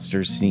hairy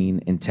monsters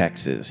seen in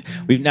Texas.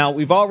 We've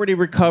already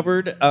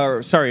covered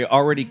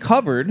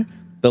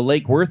the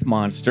Lake Worth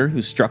monster,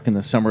 who struck in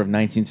the summer of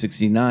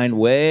 1969,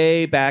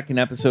 way back in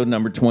episode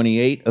number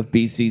 28 of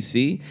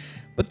BCC.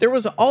 But there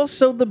was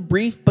also the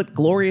brief but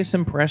glorious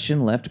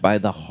impression left by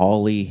the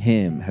Holly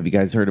Hymn. Have you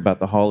guys heard about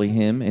the Holly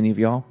Hymn? Any of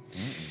y'all?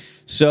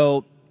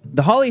 So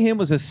the Holly Hymn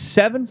was a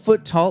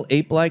 7-foot-tall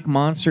ape-like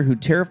monster who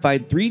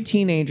terrified 3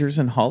 teenagers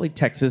in Holly,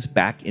 Texas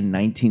back in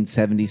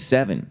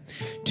 1977.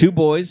 2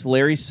 boys,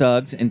 Larry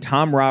Suggs and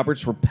Tom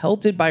Roberts, were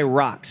pelted by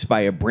rocks by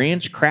a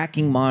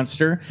branch-cracking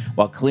monster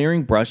while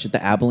clearing brush at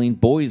the Abilene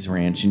Boys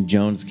Ranch in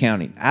Jones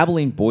County.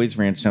 Abilene Boys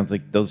Ranch sounds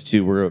like those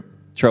two were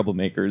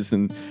troublemakers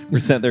and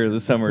were sent there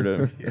this summer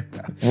to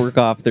work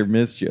off their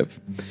mischief.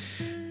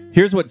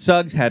 Here's what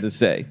Suggs had to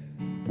say.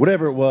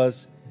 Whatever it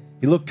was,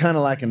 he looked kind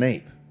of like an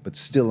ape, but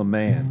still a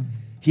man.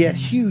 He had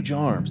huge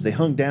arms. They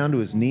hung down to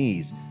his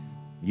knees.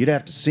 You'd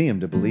have to see him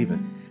to believe it.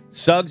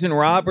 Suggs and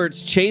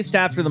Roberts chased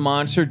after the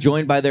monster,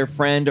 joined by their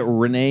friend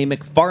Renee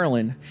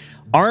McFarland.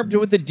 Armed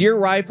with a deer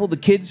rifle, the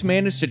kids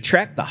managed to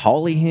track the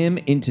Holly Hymn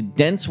into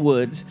dense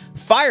woods,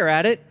 fire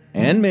at it,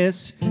 and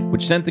miss,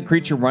 which sent the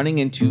creature running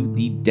into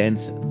the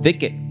dense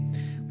thicket.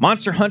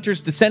 Monster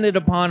hunters descended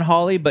upon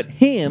Holly, but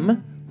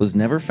him was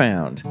never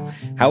found.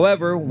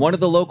 However, one of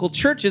the local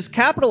churches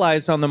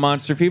capitalized on the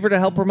monster fever to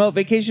help promote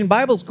Vacation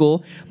Bible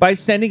School by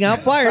sending out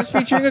flyers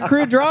featuring a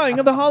crude drawing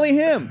of the Holly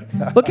Hymn.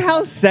 Look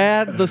how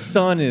sad the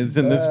sun is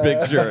in this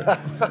picture.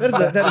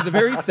 That is a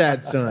very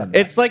sad sun.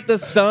 It's like the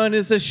sun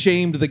is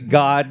ashamed that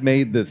God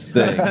made this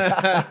thing.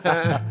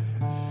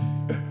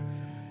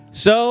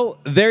 So,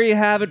 there you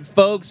have it,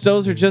 folks.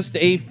 Those are just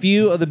a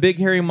few of the big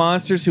hairy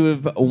monsters who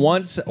have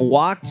once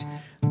walked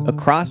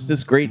across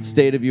this great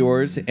state of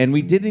yours, and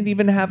we didn't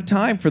even have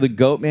time for the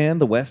Goat Man,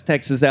 the West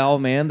Texas Owl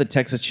Man, the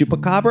Texas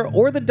Chupacabra,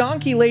 or the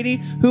Donkey Lady,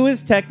 who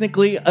is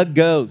technically a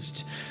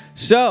ghost.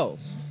 So,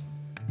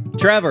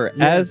 Trevor,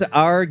 as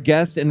our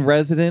guest and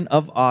resident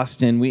of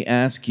Austin, we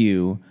ask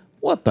you,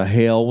 what the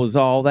hell was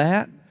all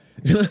that?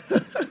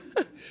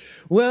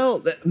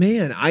 Well,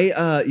 man,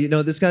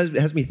 this guy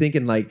has me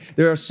thinking, like,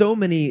 there are so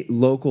many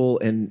local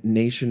and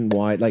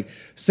nationwide, like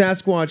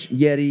Sasquatch,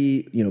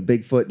 Yeti,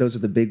 Bigfoot, those are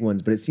the big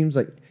ones, but it seems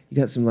like you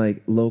got some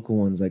like local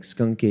ones like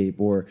Skunk Ape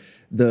or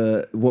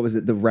the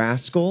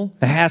Rascal?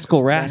 The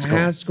Haskell Rascal. The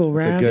Haskell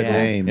Rascal. It's a good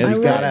name. It's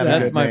gotta have a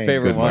that's good my name.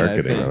 favorite Good one.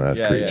 marketing on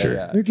that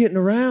creature. They're getting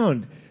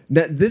around.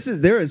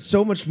 There is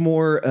so much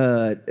more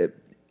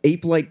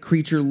ape-like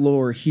creature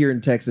lore here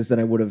in Texas than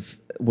I would have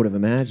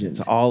imagined. It's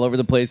all over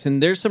the place.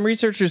 And there's some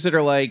researchers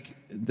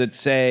that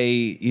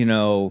say,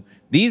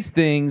 these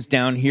things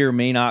down here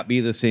may not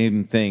be the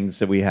same things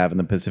that we have in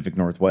the Pacific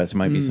Northwest. It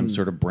might be some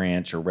sort of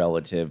branch or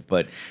relative.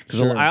 But because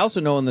Sure. I also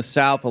know in the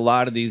South, a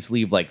lot of these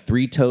leave like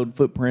 3-toed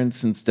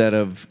footprints instead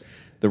of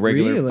the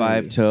regular Really?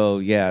 5-toe.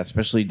 Yeah,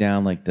 especially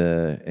down like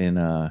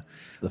the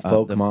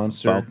folk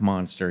monster. Folk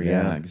monster,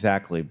 yeah, Yeah.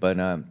 exactly. But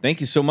thank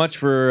you so much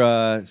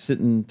for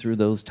sitting through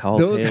those tall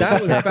tales.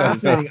 That was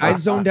fascinating. I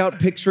zoned out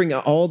picturing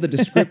all the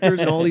descriptors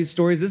and all these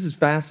stories. This is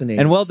fascinating.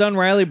 And well done,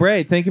 Riley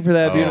Bray. Thank you for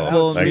that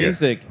beautiful thank you.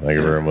 music. Thank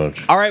you very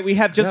much. All right, we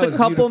have just That a was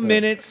couple beautiful.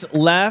 minutes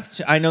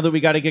left. I know that we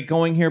got to get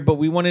going here, but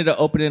we wanted to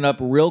open it up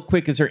real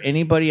quick. Is there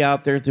anybody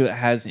out there that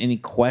has any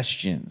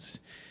questions?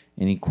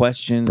 Any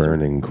questions?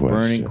 Burning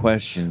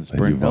questions. that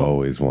you've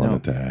always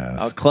wanted to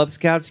ask. Club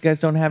Scouts, you guys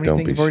don't have Don't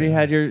anything? be You've already shy.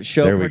 had your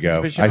show There we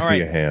go. participation? I All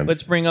see right, a hand.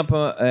 Let's bring up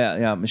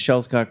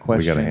Michelle's got a question.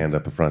 We got a hand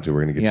up in front too.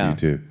 We're going to get Yeah. you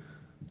too.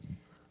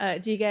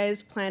 Do you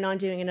guys plan on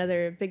doing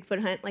another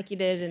Bigfoot hunt like you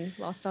did and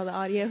lost all the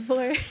audio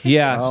for?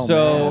 Yeah,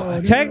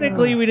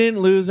 technically we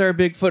didn't lose our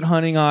Bigfoot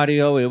hunting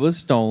audio. It was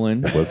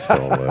stolen. It was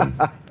stolen.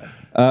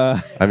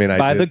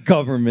 By the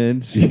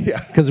government.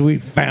 Yeah. Because we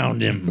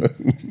found him.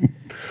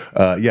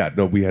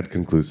 We had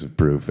conclusive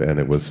proof, and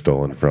it was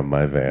stolen from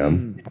my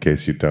van, in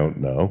case you don't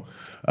know.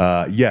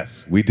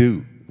 Yes, we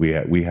do.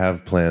 We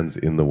have plans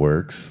in the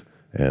works,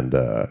 and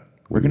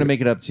we're going to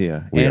make it up to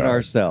you and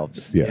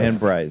ourselves and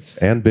Bryce.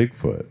 And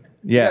Bigfoot.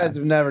 Yeah. You guys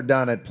have never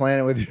done it. Plan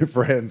it with your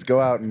friends. Go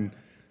out and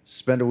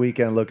spend a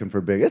weekend looking for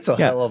big. It's a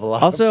hell of a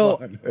lot of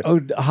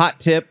fun. Hot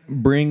tip,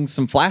 bring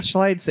some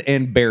flashlights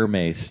and bear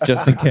mace,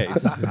 just in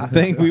case. I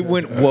think we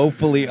went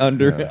woefully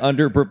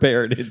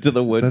underprepared into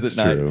the woods That's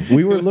at night. true.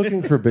 We were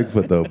looking for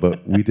Bigfoot, though,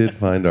 but we did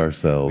find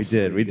ourselves.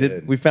 We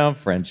did. We found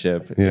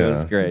friendship. Yeah. It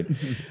was great.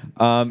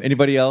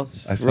 Anybody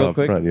else? I saw real up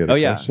quick? front you had a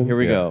question? Here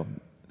we go.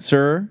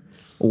 Sir,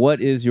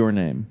 what is your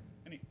name?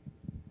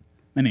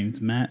 My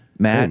name's Matt.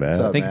 Matt. Hey,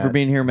 Matt. Thank you for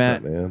being here,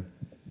 Matt. What's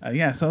up,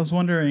 man? So I was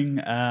wondering,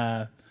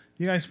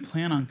 you guys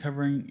plan on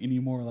covering any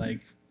more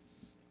like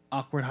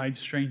awkward height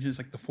strangeness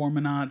like the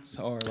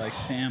Formanauts or like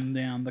Sam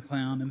Down the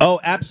Clown? Oh,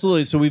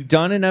 absolutely. So we've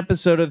done an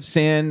episode of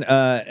Sam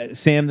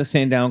the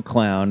Sandown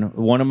Clown.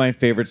 One of my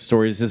favorite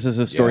stories. This is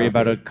a story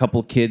about a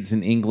couple kids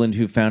in England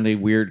who found a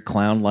weird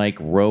clown-like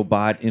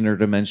robot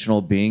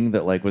interdimensional being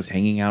that like was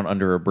hanging out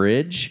under a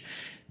bridge.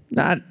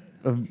 Not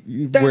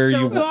where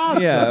you.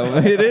 Awesome.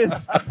 Yeah, it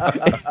is.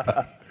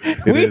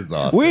 It is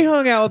awesome. We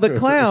hung out with a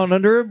clown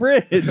under a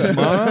bridge,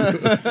 Mom.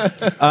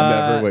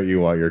 Never what you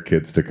want your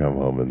kids to come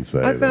home and say.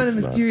 I found a That's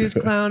not mysterious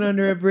good. clown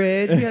under a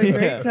bridge. We had a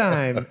great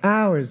time.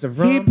 Hours of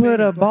He romping. put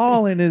a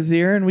ball in his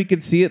ear and we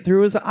could see it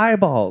through his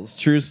eyeballs.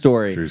 True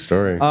story. True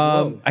story.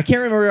 I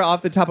can't remember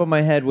off the top of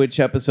my head which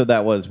episode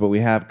that was, but we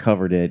have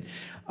covered it.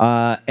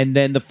 And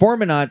then the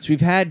Formanauts, we've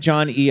had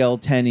John E.L.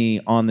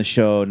 Tenney on the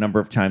show a number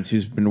of times,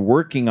 who's been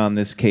working on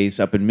this case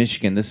up in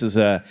Michigan. This is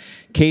a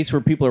case where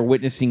people are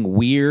witnessing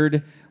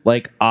weird,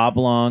 like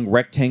oblong,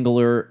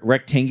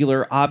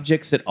 rectangular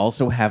objects that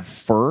also have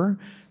fur.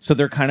 So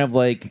they're kind of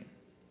like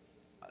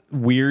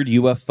weird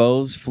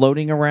UFOs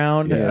floating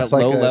around at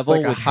low level It's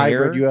like a with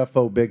hybrid hair.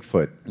 UFO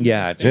Bigfoot.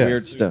 Yeah, it's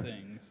weird stuff.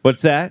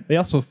 What's that? They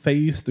also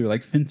phase through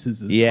like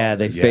fences. Yeah,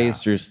 they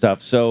phase through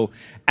stuff. So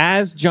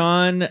as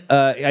John,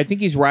 I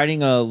think he's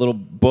writing a little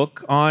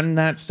book on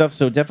that stuff.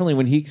 So definitely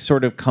when he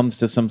sort of comes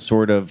to some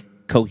sort of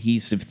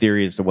cohesive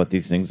theory as to what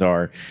these things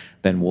are,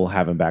 then we'll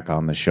have him back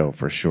on the show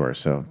for sure.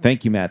 So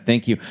thank you, Matt.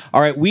 Thank you.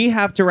 All right, we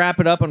have to wrap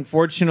it up,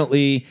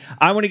 unfortunately.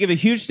 I want to give a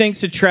huge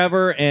thanks to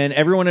Trevor and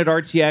everyone at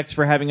RTX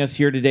for having us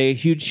here today. A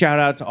huge shout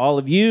out to all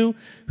of you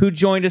who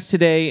joined us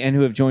today and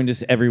who have joined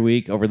us every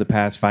week over the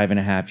past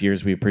 5.5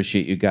 years. We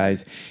appreciate you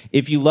guys.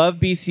 If you love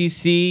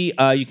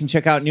BCC, you can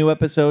check out new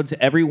episodes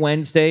every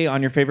Wednesday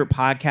on your favorite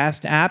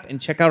podcast app, and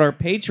check out our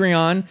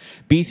Patreon,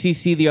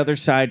 BCC The Other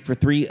Side, for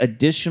 3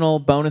 additional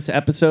bonus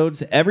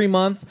episodes every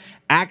month.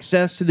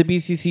 Access to the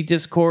BCC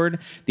Discord,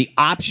 the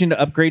option to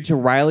upgrade to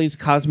Riley's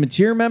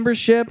Cosmeteer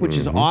membership, which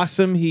is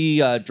awesome. He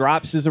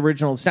drops his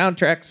original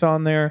soundtracks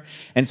on there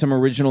and some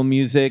original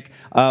music.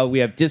 We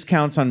have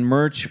discounts on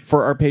merch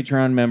for our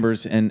Patreon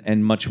members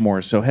and much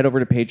more. So head over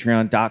to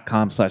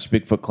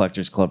patreon.com/Bigfoot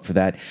Collectors Club for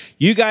that.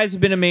 You guys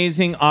have been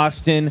amazing,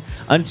 Austin.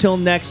 Until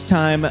next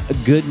time,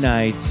 good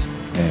night.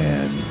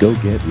 And go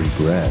get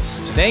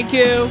regressed. Thank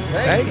you.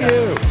 Thank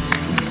you.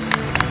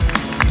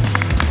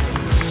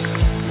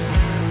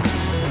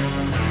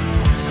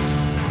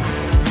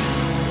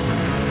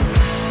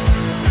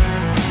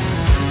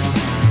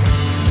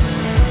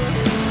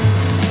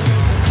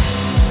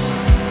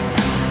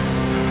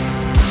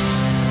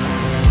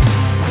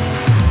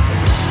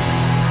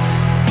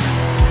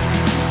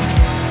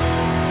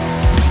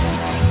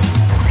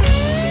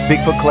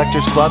 Bigfoot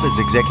Collectors Club is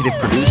executive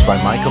produced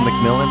by Michael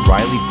McMillan,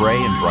 Riley Bray,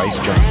 and Bryce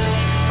Johnson.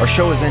 Our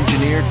show is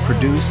engineered,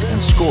 produced, and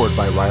scored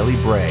by Riley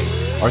Bray.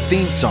 Our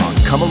theme song,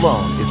 Come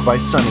Alone, is by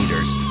Sun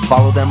Eaters.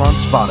 Follow them on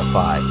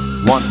Spotify.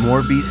 Want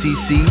more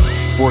BCC?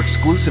 For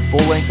exclusive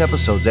full-length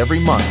episodes every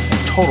month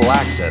and total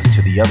access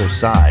to The Other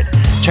Side,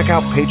 check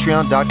out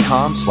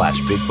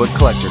patreon.com/Bigfoot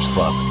Collectors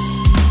Club.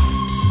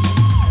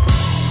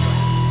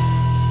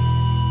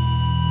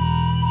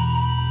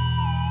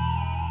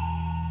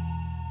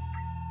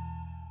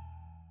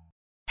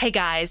 Hey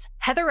guys,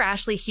 Heather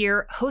Ashley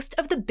here, host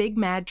of the Big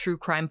Mad True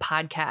Crime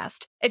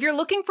Podcast. If you're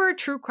looking for a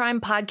true crime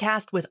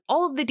podcast with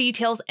all of the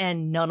details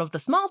and none of the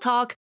small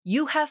talk,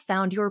 you have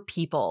found your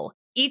people.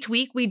 Each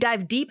week, we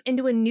dive deep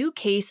into a new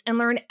case and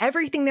learn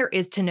everything there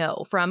is to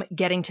know, from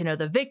getting to know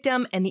the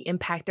victim and the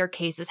impact their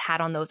case has had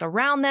on those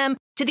around them,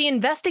 to the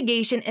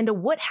investigation into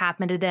what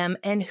happened to them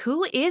and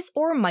who is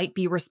or might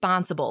be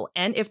responsible.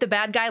 And if the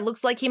bad guy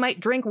looks like he might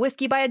drink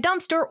whiskey by a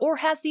dumpster or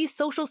has the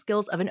social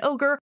skills of an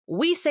ogre,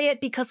 we say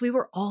it because we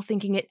were all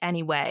thinking it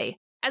anyway.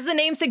 As the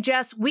name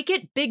suggests, we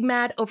get big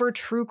mad over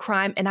true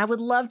crime, and I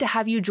would love to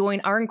have you join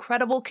our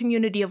incredible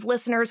community of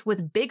listeners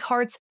with big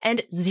hearts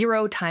and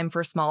zero time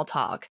for small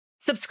talk.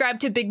 Subscribe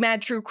to Big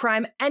Mad True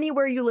Crime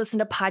anywhere you listen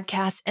to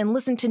podcasts and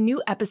listen to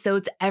new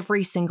episodes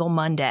every single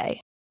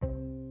Monday.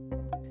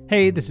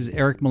 Hey, this is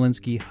Eric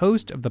Malinsky,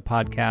 host of the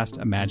podcast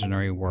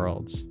Imaginary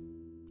Worlds.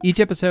 Each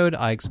episode,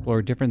 I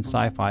explore different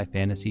sci-fi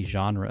fantasy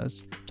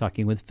genres,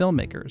 talking with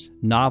filmmakers,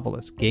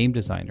 novelists, game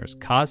designers,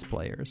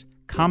 cosplayers,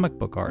 comic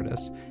book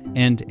artists,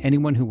 and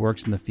anyone who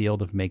works in the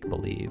field of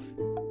make-believe.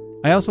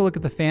 I also look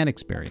at the fan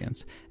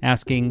experience,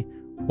 asking,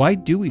 why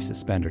do we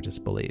suspend our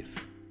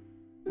disbelief?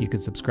 You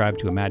can subscribe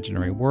to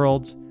Imaginary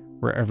Worlds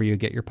wherever you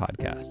get your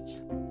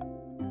podcasts.